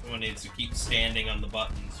 Someone needs to keep standing on the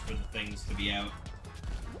buttons for the things to be out.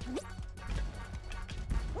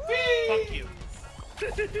 Fuck you.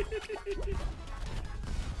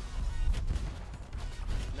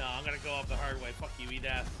 No, I'm gonna go up the hard way. Fuck you, eat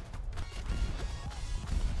ass.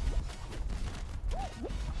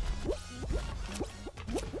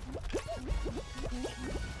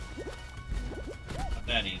 Not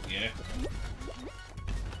that easy, eh?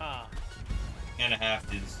 Huh. Kinda have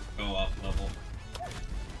to just go up level.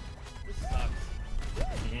 This sucks.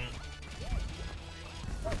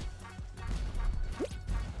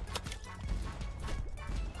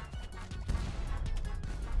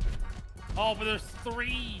 Oh, but there's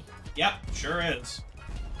 3. Yep, sure is.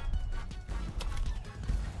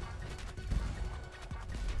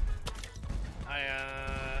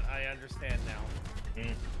 I understand now.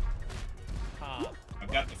 Huh.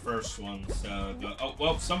 I've got the first one, so... Oh,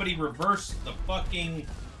 well, somebody reversed the fucking...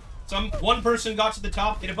 One person got to the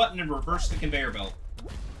top, hit a button, and reversed the conveyor belt.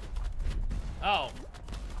 Oh.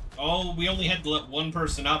 Oh, we only had to let one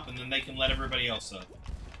person up, and then they can let everybody else up.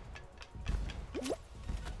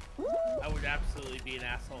 I would absolutely be an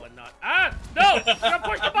asshole and not... Ah! No! Don't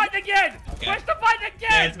push the button again! Okay. Push the button Yeah,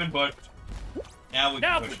 again! it's been pushed. Now we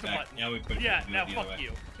Now push push the back. button. Now we push Yeah, back. now the fuck other way.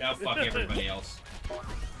 you. Now fuck everybody else.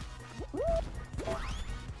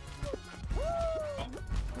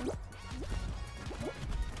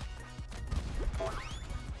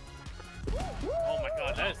 Oh my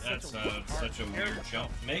god, that is That's such a weird jump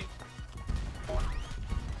to make.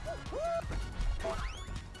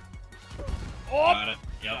 Oh! Got it.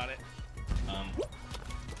 Yep. Got it.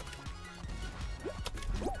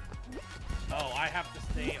 Oh, I have to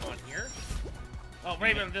stay on here? Oh,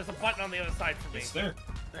 Raven, there's a button on the other side for me. Is there?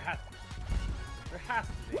 There has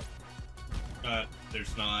to be.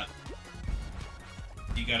 There's not.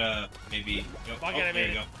 You gotta maybe. Yep. Fuck Oh, it, I there made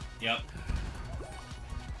you go. it. Yep.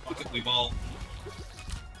 Fuck it, we ball.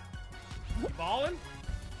 You balling?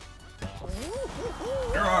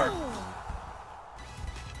 There are.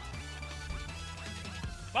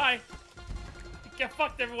 Bye. Get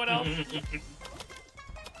fucked, everyone else.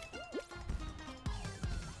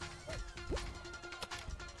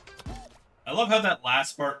 I love how that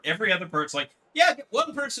last part, every other part's like, yeah, get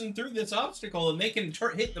one person through this obstacle and they can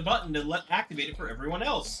hit the button to activate it for everyone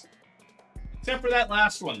else. Except for that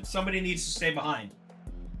last one. Somebody needs to stay behind.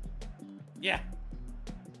 Yeah.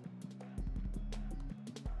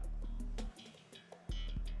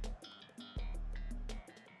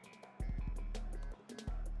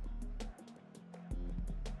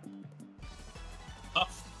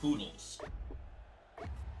 Tough poodles.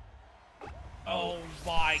 Oh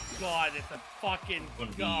my god, it's a fucking One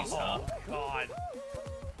of god. these, huh? Oh god.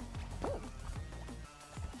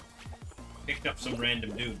 Picked up some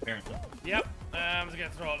random dude, apparently. Yep. I'm just gonna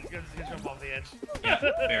throw it. Just gonna jump off the edge. Yeah,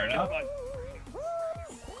 fair enough. Fuck.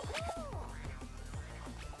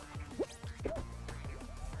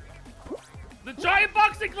 The giant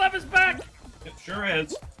boxing glove is back! It sure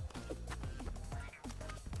is.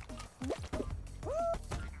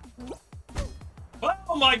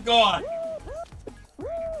 Oh my god!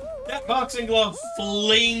 That boxing glove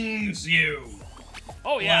flings you!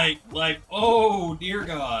 Oh yeah. Oh dear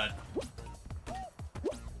god.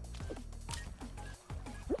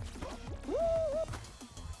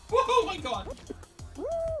 Oh my god!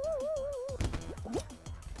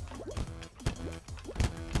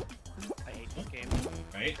 I hate this game.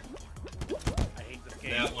 Right? I hate this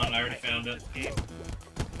game. That one, I already found it. This game.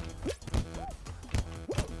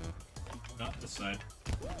 Not this side.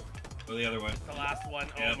 Go the other way. The last one.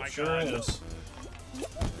 Yeah, Oh my sure god. is.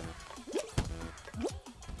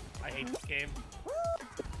 I hate this game.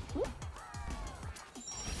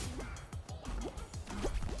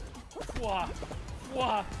 Wah.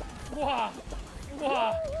 Wah. Wah.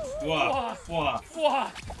 Wah. Wah, wah,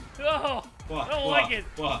 Wah. Oh. wah, I don't wah, like it.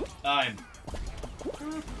 wah. Time.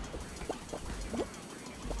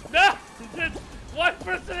 No! One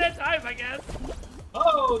person at a time, I guess.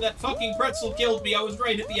 Oh, that fucking pretzel killed me. I was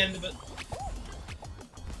right at the end of it.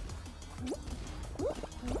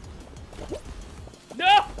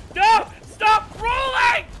 No! No! Stop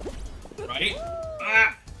rolling! Right?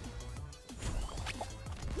 Ah!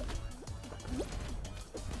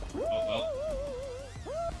 Oh, well.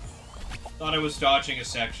 Thought I was dodging a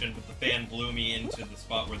section, but the fan blew me into the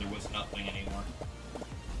spot where there was nothing anymore.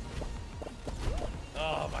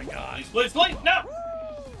 Oh my god. Please, please, please, no!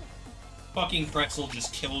 Fucking pretzel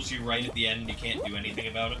just kills you right at the end and you can't do anything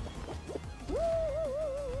about it.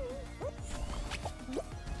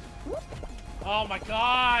 Oh my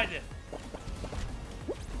god!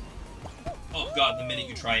 Oh god, the minute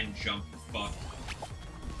you try and jump, you're fucked.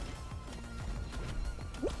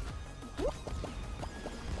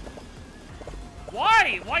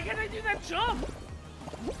 Why? Why can't I do that jump?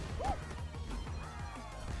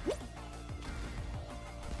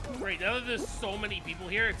 Great, now that there's so many people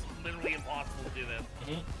here, it's literally impossible to do this.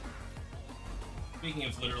 Speaking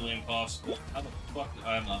of literally impossible, how the fuck...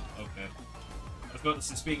 I'm up, okay. I was about to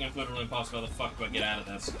say, speaking of literally impossible, how the fuck do I get out of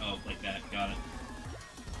this? Oh, like that, got it.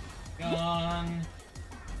 Gone.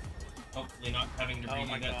 Hopefully not having to Oh redo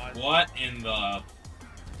my that. God.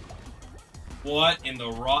 What in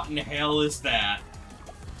the rotten hell is that?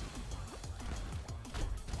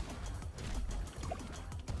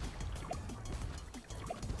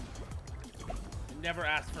 Never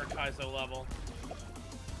asked for a Kaizo level.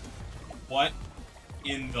 What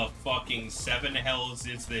in the fucking seven hells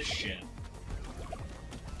is this shit?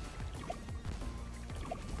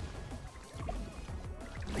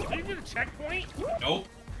 Did you do the checkpoint? Nope.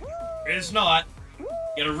 It's not. You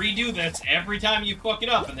gotta redo this every time you fuck it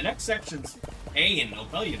up, and the next section's pain, I'll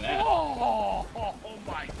tell you that. Oh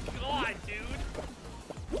my god,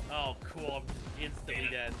 dude! Oh, cool. I'm instantly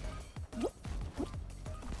dead.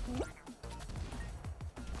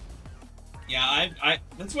 Yeah,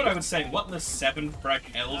 that's what I was saying. What in the seven fresh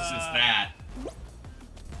hells is that?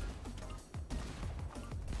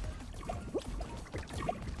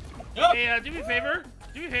 Oh! Hey, do me a favor.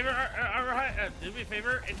 Do me a favor. Do me a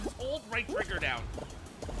favor and just hold right trigger down.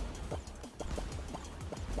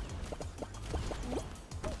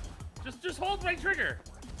 Just hold right trigger.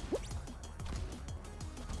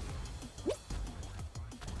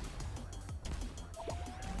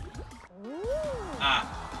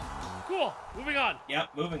 Ah. Cool. Moving on. Yep,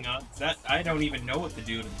 moving on. That I don't even know what to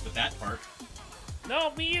do with that part.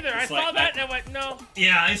 No, me either. I It's saw like that and I went, no.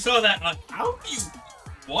 Yeah, I saw that. Like, how do you...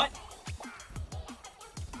 What?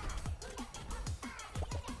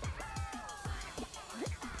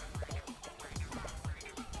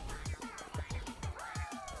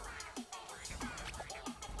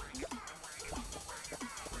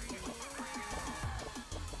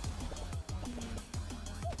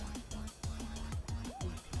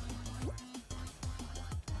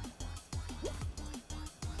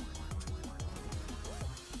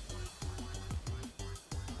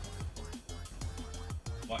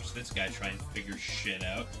 Watch this guy try and figure shit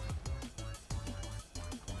out.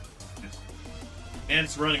 Man,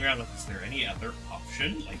 it's running around like, is there any other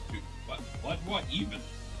option? Like, what even?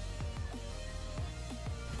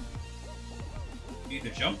 You either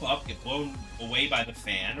jump up, get blown away by the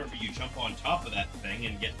fan, or you jump on top of that thing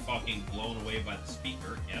and get fucking blown away by the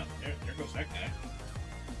speaker. Yeah, there goes that guy.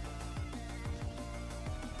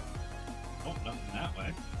 Oh, nothing that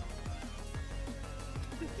way.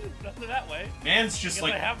 Nothing that way. Man's just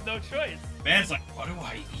Because like... I have no choice. Man's like, what do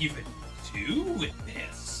I even do with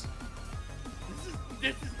this?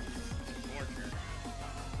 This is torture.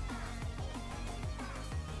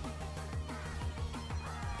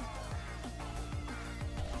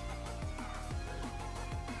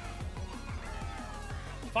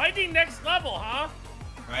 Finding next level, huh?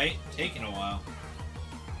 Right? Taking a while.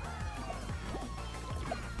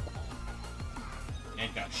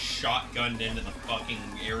 And got shotgunned into the fucking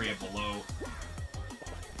area below.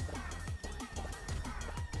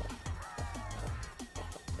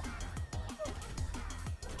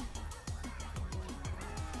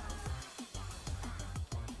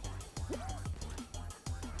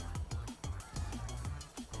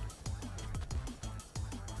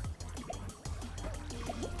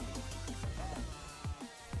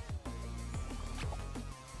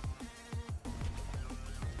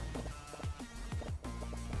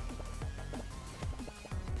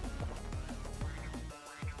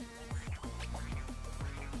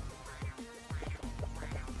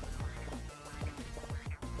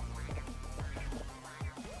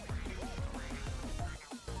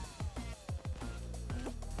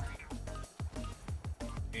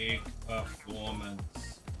 Big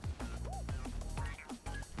performance.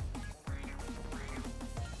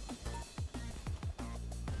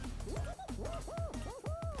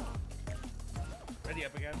 Ready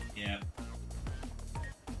up again? Yeah.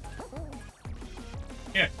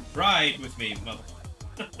 Here, ride with me, mother.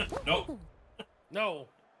 Nope. No.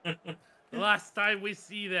 The last time we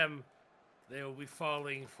see them, they will be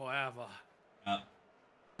falling forever.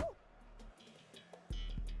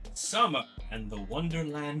 Summer and the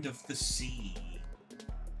wonderland of the sea.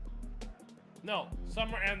 No,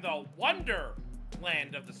 Summer and the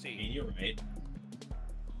Wonderland of the I Sea. mean, you're right.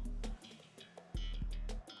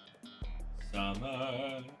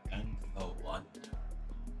 Summer and the wonder.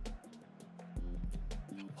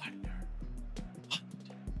 The wonder.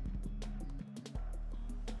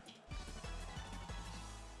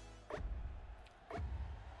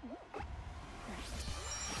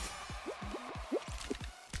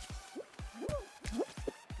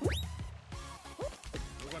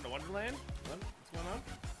 We're going to Wonderland? What's going on?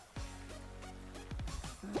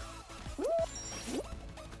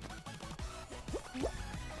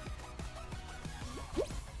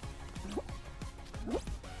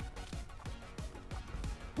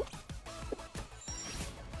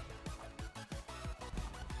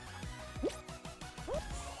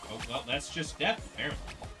 Oh, well, that's just death, apparently.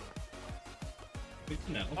 Good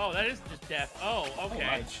to know. Oh, that is just death. Oh, okay.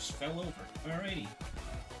 Oh, I just fell over. Alrighty.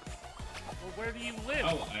 Well, where do you live?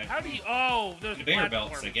 Oh, How do you... Oh, there's Conveyor platform.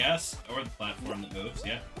 belts, I guess. Or the platform that moves,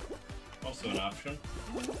 yeah. Also an option.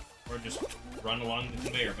 Or just run along the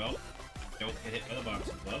conveyor belt. Don't get hit by the box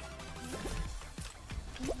above.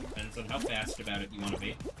 Depends on how fast about it you want to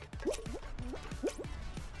be.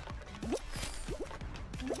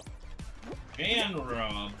 Jan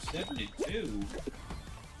Rob, 72.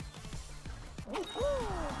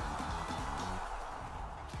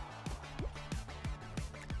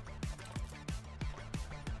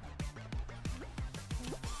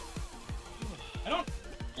 I don't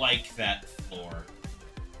like that floor.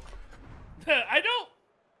 I don't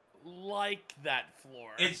like that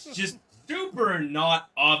floor. It's just super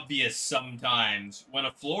not obvious sometimes when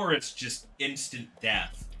a floor is just instant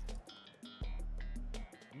death.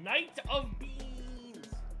 Night of Beans.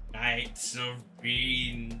 Knights of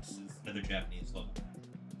Beans. It's another Japanese level.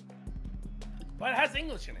 But it has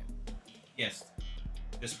English in it. Yes,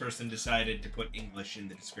 this person decided to put English in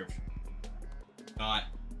the description. Not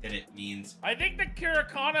that it means I think the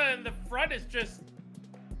Karakana in the front is just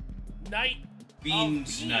Night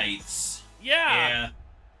Beans Beans. Knights. Yeah.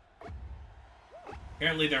 Yeah.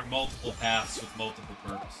 Apparently there are multiple paths with multiple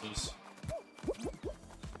purposes.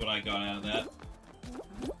 That's what I got out of that.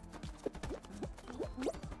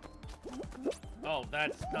 Oh,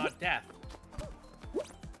 that's not death.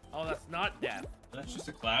 Oh, that's not death. That's just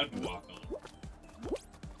a cloud to walk on.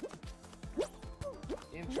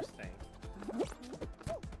 Interesting.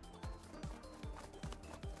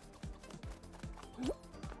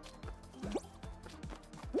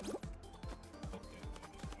 Okay.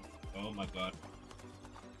 Oh my god.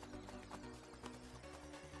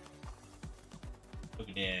 Look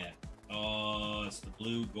at that. Oh, it's the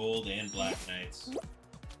blue, gold, and black knights.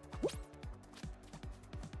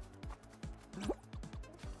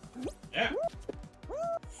 Yeah.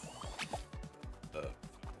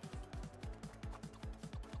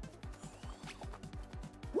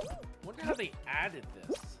 Wonder how they added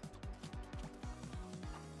this.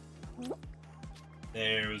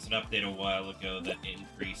 There was an update a while ago that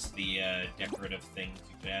increased the decorative things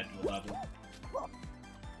you could add to a level.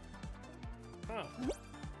 Huh.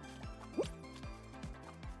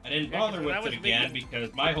 I didn't bother with it again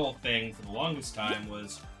because my whole thing for the longest time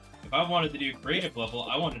was if I wanted to do creative level,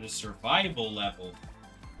 I wanted a survival level.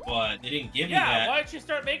 But they didn't give me Yeah, that. why don't you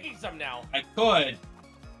start making some now? I could.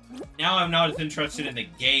 Now I'm not as interested in the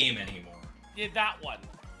game anymore. Did that one.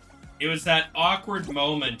 It was that awkward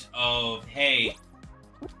moment of, hey,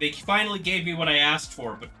 they finally gave me what I asked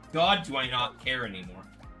for, but God, do I not care anymore.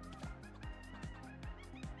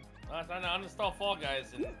 Well, time to uninstall Fall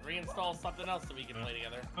Guys and reinstall something else so we can play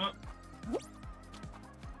together.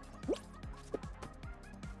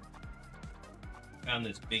 Found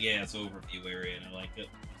this big ass overview area and I like it.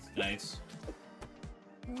 It's nice.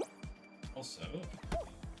 Also,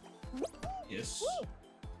 yes.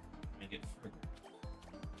 I get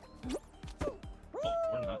further. Oh,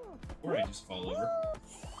 or not. Or I just fall over.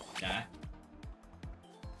 Die.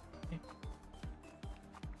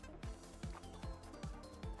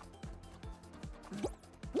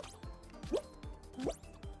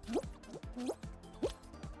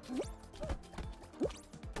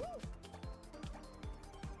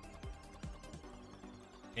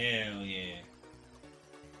 Hell yeah.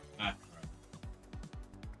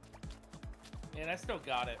 And I still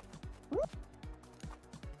got it.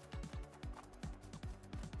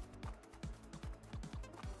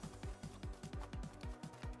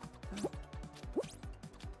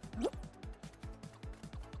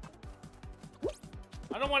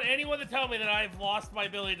 I don't want anyone to tell me that I've lost my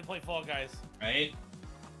ability to play Fall Guys. Right?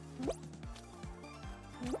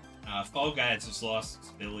 Fall Guys has lost its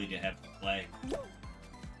ability to have to play.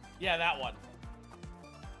 Yeah, that one.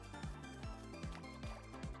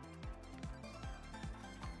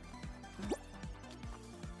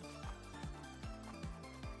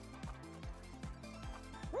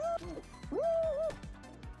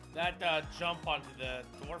 That jump onto the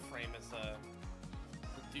door frame is a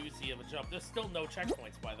doozy of a jump. There's still no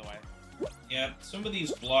checkpoints, by the way. Yeah, some of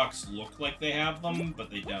these blocks look like they have them, but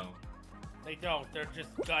they don't. They don't. They're just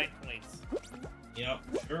guide points. Yep,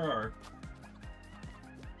 sure are.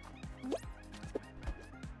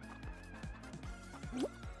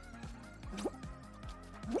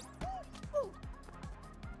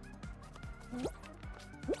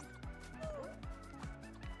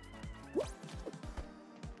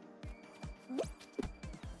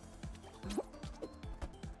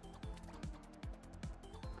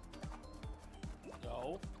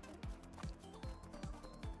 No.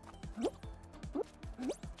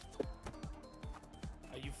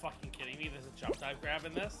 Are you fucking kidding me? There's a jump dive grab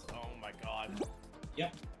in this? Oh my god.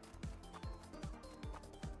 Yep.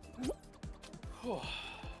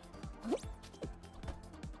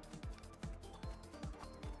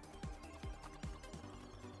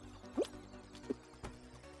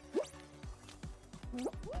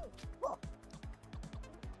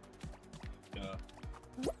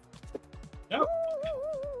 Nope.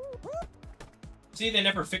 See, they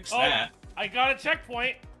never fixed that. I got a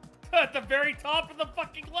checkpoint at the very top of the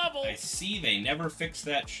fucking level. I see they never fixed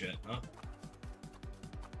that shit, huh?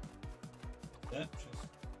 That just...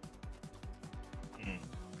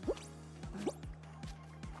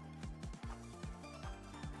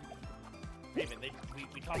 Raven,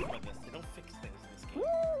 we talked about this. They don't fix things in this game.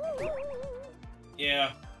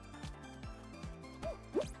 Yeah.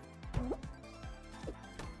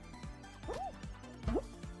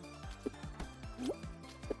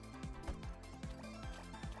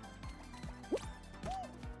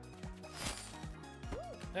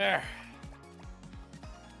 There.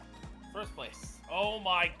 First place. Oh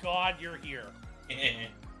my god, you're here.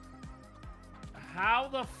 How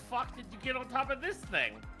the fuck did you get on top of this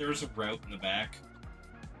thing? There's a route in the back.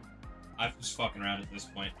 I'm just fucking around at this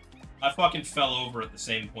point. I fucking fell over at the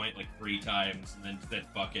same point like 3 times, and then said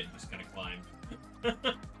fuck it and just kind of climbed.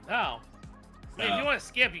 Oh. Hey, if you want to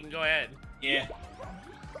skip, you can go ahead. Yeah.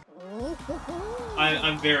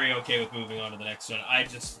 I'm very okay with moving on to the next one. I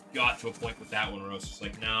just got to a point with that one where I was just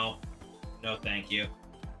like, no, thank you.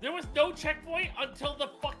 There was no checkpoint until the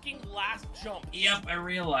fucking last jump. Yep, I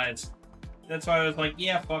realized. That's why I was like,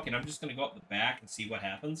 yeah, fuck it. I'm just gonna go up the back and see what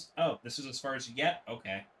happens. Oh, this is as far as you get?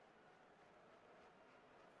 Okay.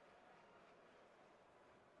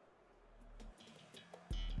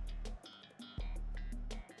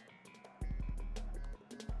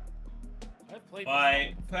 I've played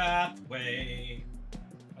By pathway.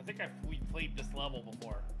 I think we played this level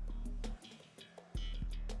before.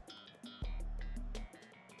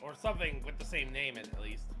 Or something with the same name, at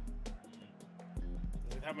least.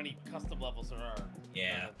 With how many custom levels there are.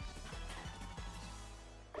 Yeah.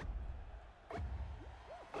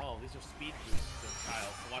 Oh, these are speed boost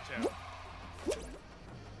tiles, so watch out.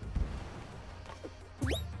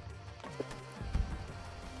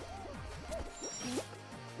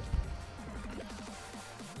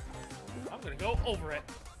 I'm gonna go over it.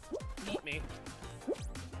 Eat me.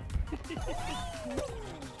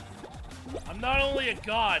 I'm not only a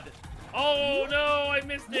god. Oh no, I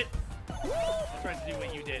missed it. I tried to do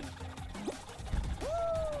what you did.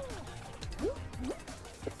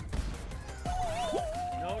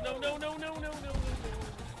 No.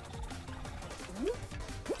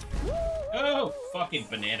 Oh, fucking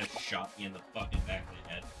banana shot me in the fucking back of the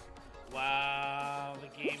head. Wow, the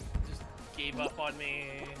game just gave up on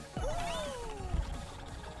me.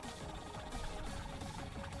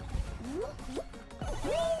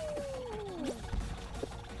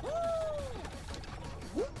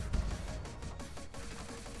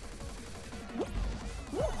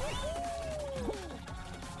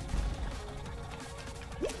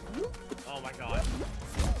 Oh my god.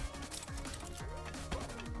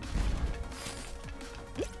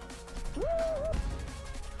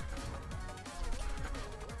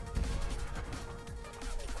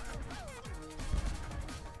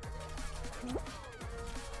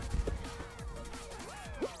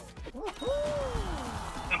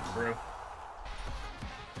 I'm through.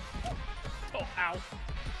 so Ow.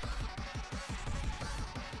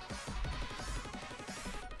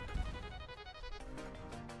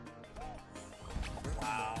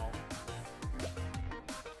 Wow.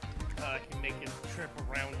 I can make it trip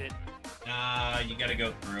around it. Nah, you gotta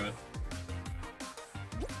go through it.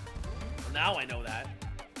 Well, now I know that.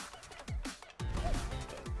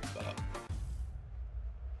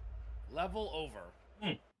 Level over.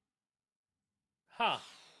 Hmm. Huh.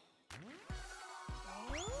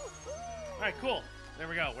 Alright, cool. There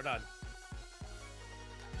we go. We're done.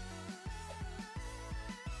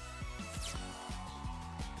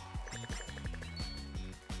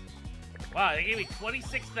 Wow, they gave me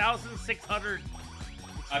 26,600.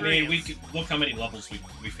 I mean, we could, look how many levels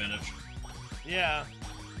we finished. Yeah.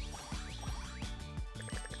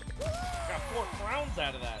 Got 4 crowns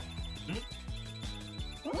out of that.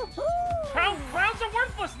 Crowns are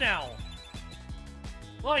worthless now.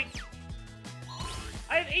 Like,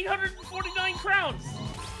 I had 849 crowns.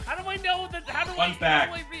 How do I know that?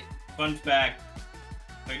 Fun fact.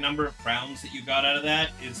 The number of crowns that you got out of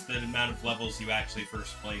that is the amount of levels you actually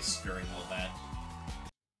first placed during all that.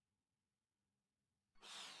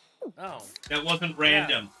 Oh. That wasn't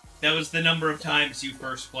random. Yeah. That was the number of times you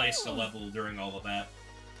first placed a level during all of that.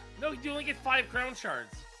 No, you only get 5 crown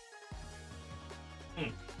shards.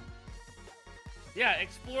 Yeah,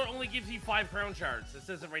 Explore only gives you 5 crown shards. It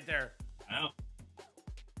says it right there. Wow.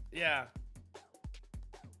 Yeah.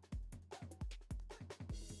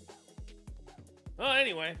 Well,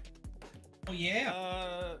 anyway. Oh,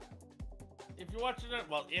 yeah. If you're watching it,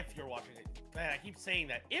 well, if you're watching it, man, I keep saying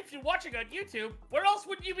that. If you're watching on YouTube, where else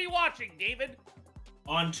would you be watching, David?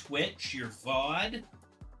 On Twitch, your VOD?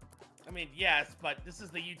 I mean, yes, but this is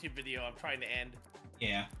the YouTube video I'm trying to end.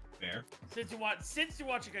 Yeah, fair. Since you're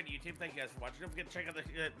watching on YouTube, thank you guys for watching. Don't forget to check out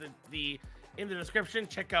the in the description.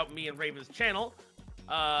 Check out me and Raven's channel,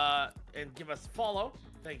 and give us a follow.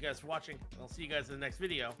 Thank you guys for watching. I'll see you guys in the next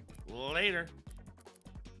video. Later.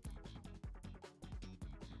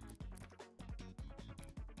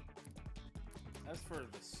 As for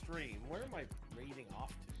the stream, where am I raiding off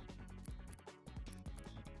to?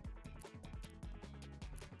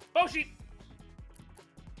 Boshi!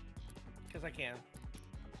 Because I can.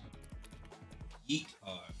 Yeet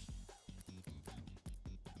hard.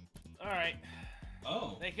 Alright.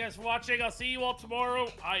 Oh. Thank you guys for watching. I'll see you all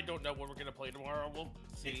tomorrow. I don't know what we're going to play tomorrow. We'll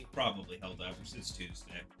see. It's probably Helldivers. It's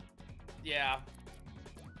Tuesday. Yeah.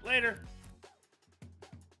 Later.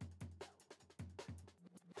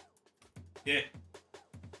 Yeah.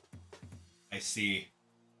 I see.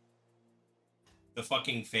 The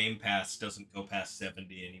fucking Fame Pass doesn't go past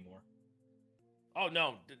 70 anymore. Oh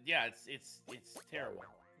no, yeah, it's terrible.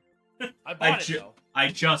 I bought it though. I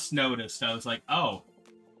just noticed. I was like, oh,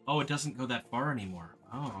 it doesn't go that far anymore.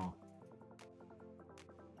 Oh.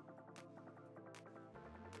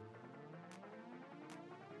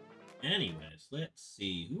 Anyways, let's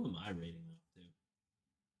see. Who am I rating up to?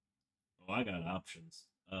 Oh, I got options.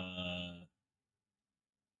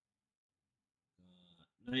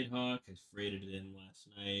 Nighthawk, I rated it in last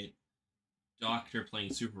night. Doctor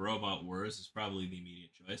playing Super Robot Wars is probably the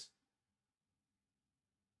immediate choice.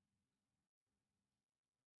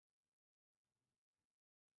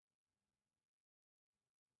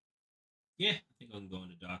 Yeah, I think I'm going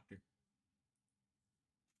to Doctor.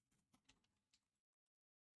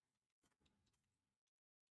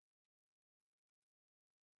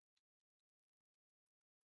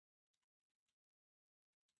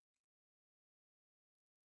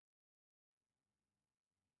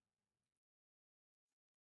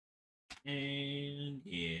 And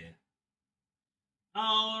yeah.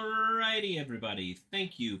 Alrighty, everybody.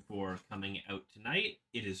 Thank you for coming out tonight.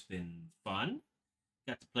 It has been fun.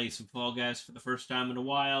 Got to play some Fall Guys for the first time in a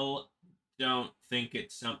while. Don't think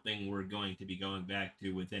it's something we're going to be going back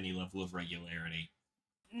to with any level of regularity.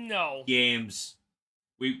 No. Games.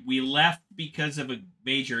 We left because of a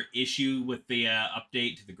major issue with the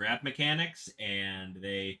update to the grab mechanics, and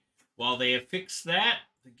while they have fixed that,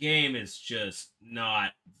 the game is just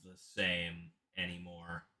not the same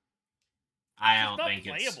anymore. I don't think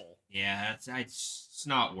playable. It's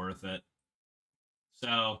not worth it.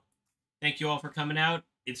 So, thank you all for coming out.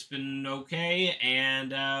 It's been okay,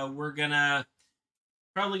 and we're gonna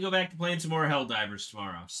probably go back to playing some more Helldivers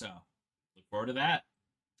tomorrow. So, look forward to that.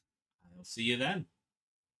 I'll see you then.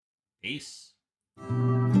 Peace.